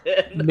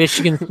 Houston.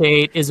 Michigan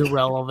State is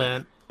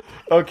irrelevant.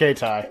 Okay,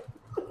 Ty.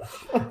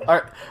 All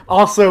right.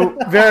 Also,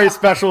 very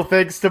special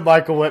thanks to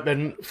Michael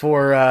Whitman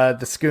for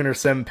the Schooner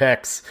Sim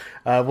picks.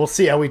 We'll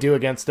see how we do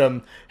against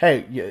them.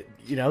 Hey,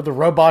 you know the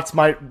robots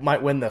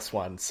might win this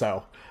one,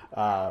 so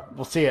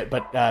we'll see it.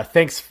 But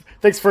thanks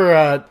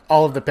for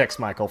all of the picks,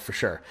 Michael, for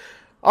sure.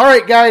 All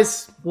right,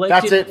 guys, Blake,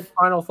 that's give me it.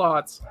 final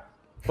thoughts.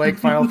 Blake,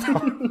 final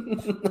thought.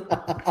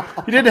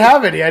 You didn't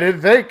have any, I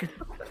didn't think.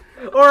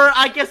 Or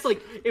I guess like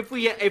if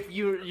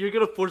you're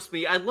gonna force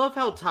me, I love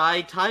how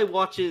Ty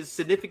watches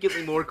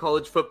significantly more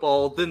college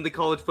football than the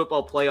college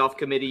football playoff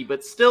committee,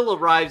 but still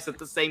arrives at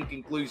the same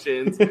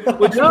conclusions,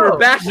 which we were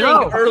bashing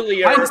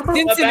earlier.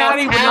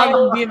 Cincinnati would not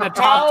even be in the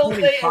top how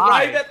they 25.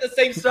 arrive at the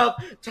same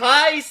stuff.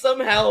 Ty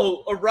somehow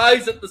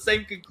arrives at the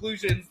same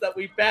conclusions that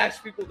we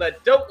bash people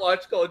that don't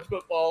watch college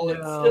football, and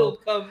No. still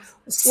comes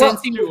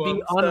Cincy to would be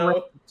them,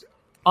 so.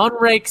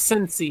 unranked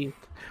Cincy.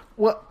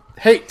 Well,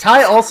 hey,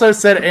 Ty also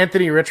said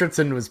Anthony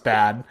Richardson was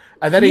bad,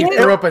 and then he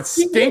Yeah. threw up a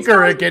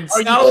stinker against. Are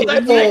you No, kidding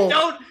that's me?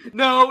 it.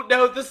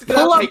 No, this is Pull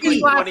gonna up take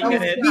his like last 20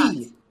 minutes.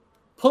 stats.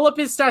 Pull up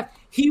his stats.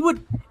 He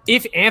would,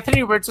 if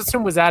Anthony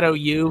Richardson was at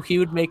OU, he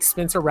would make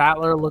Spencer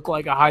Rattler look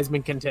like a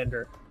Heisman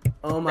contender.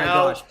 Oh my No,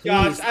 gosh, please!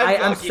 I'm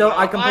I'm lucky so enough.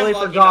 I completely I'm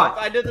lucky forgot. enough.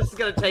 I knew this is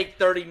gonna take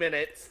 30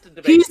 minutes to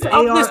debate. He's this. of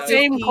the AR-15,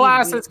 same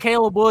class as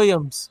Caleb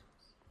Williams.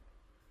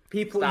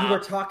 People, Stop. you were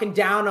talking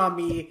down on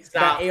me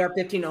Stop. that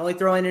AR-15 only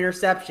throwing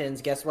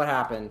interceptions. Guess what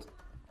happened?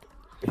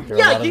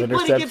 Yeah, he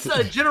played against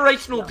a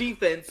generational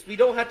defense. We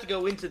don't have to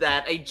go into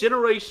that. A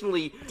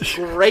generationally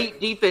great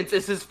defense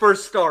is his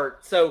first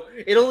start, so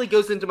it only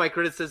goes into my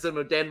criticism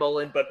of Dan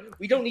Mullen. But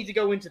we don't need to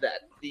go into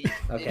that.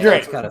 Okay, You're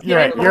that's right. kind of You're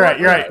right. You're right.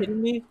 You're Are you right.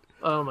 kidding me?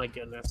 Oh my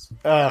goodness.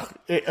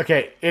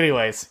 Okay.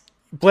 Anyways,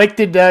 Blake,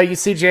 did you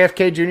see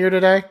JFK Jr.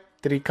 today?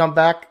 Did he come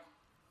back?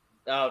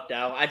 Oh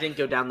no, I didn't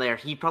go down there.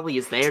 He probably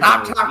is there.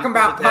 Stop now. talking He's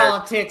about over there.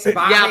 politics,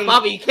 Bobby. Yeah,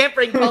 Bobby, you can't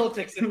bring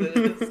politics into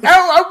this.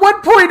 At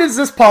what point is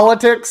this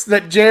politics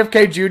that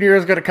JFK Jr.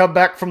 is going to come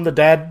back from the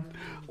dead?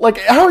 Like,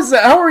 how is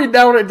that? How are we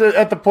now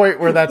at the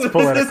point where that's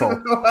political?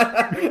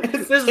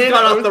 This has gone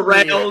off the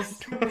rails.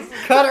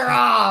 Cut her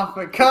off!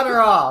 Cut her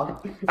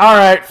off! All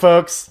right,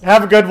 folks,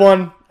 have a good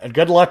one and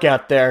good luck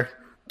out there.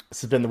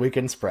 This has been the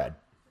Weekend Spread.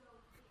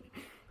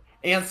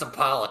 And some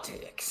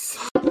politics.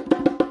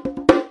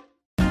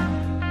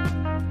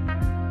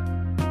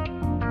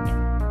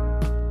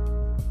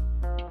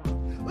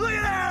 Look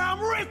at that,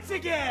 I'm rich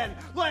again!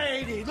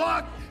 Lady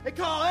Luck! They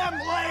call him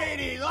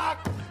Lady Luck!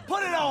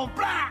 Put it on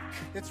black!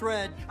 It's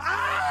red.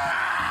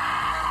 Ah!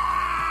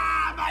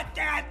 I'm a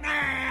dead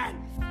man!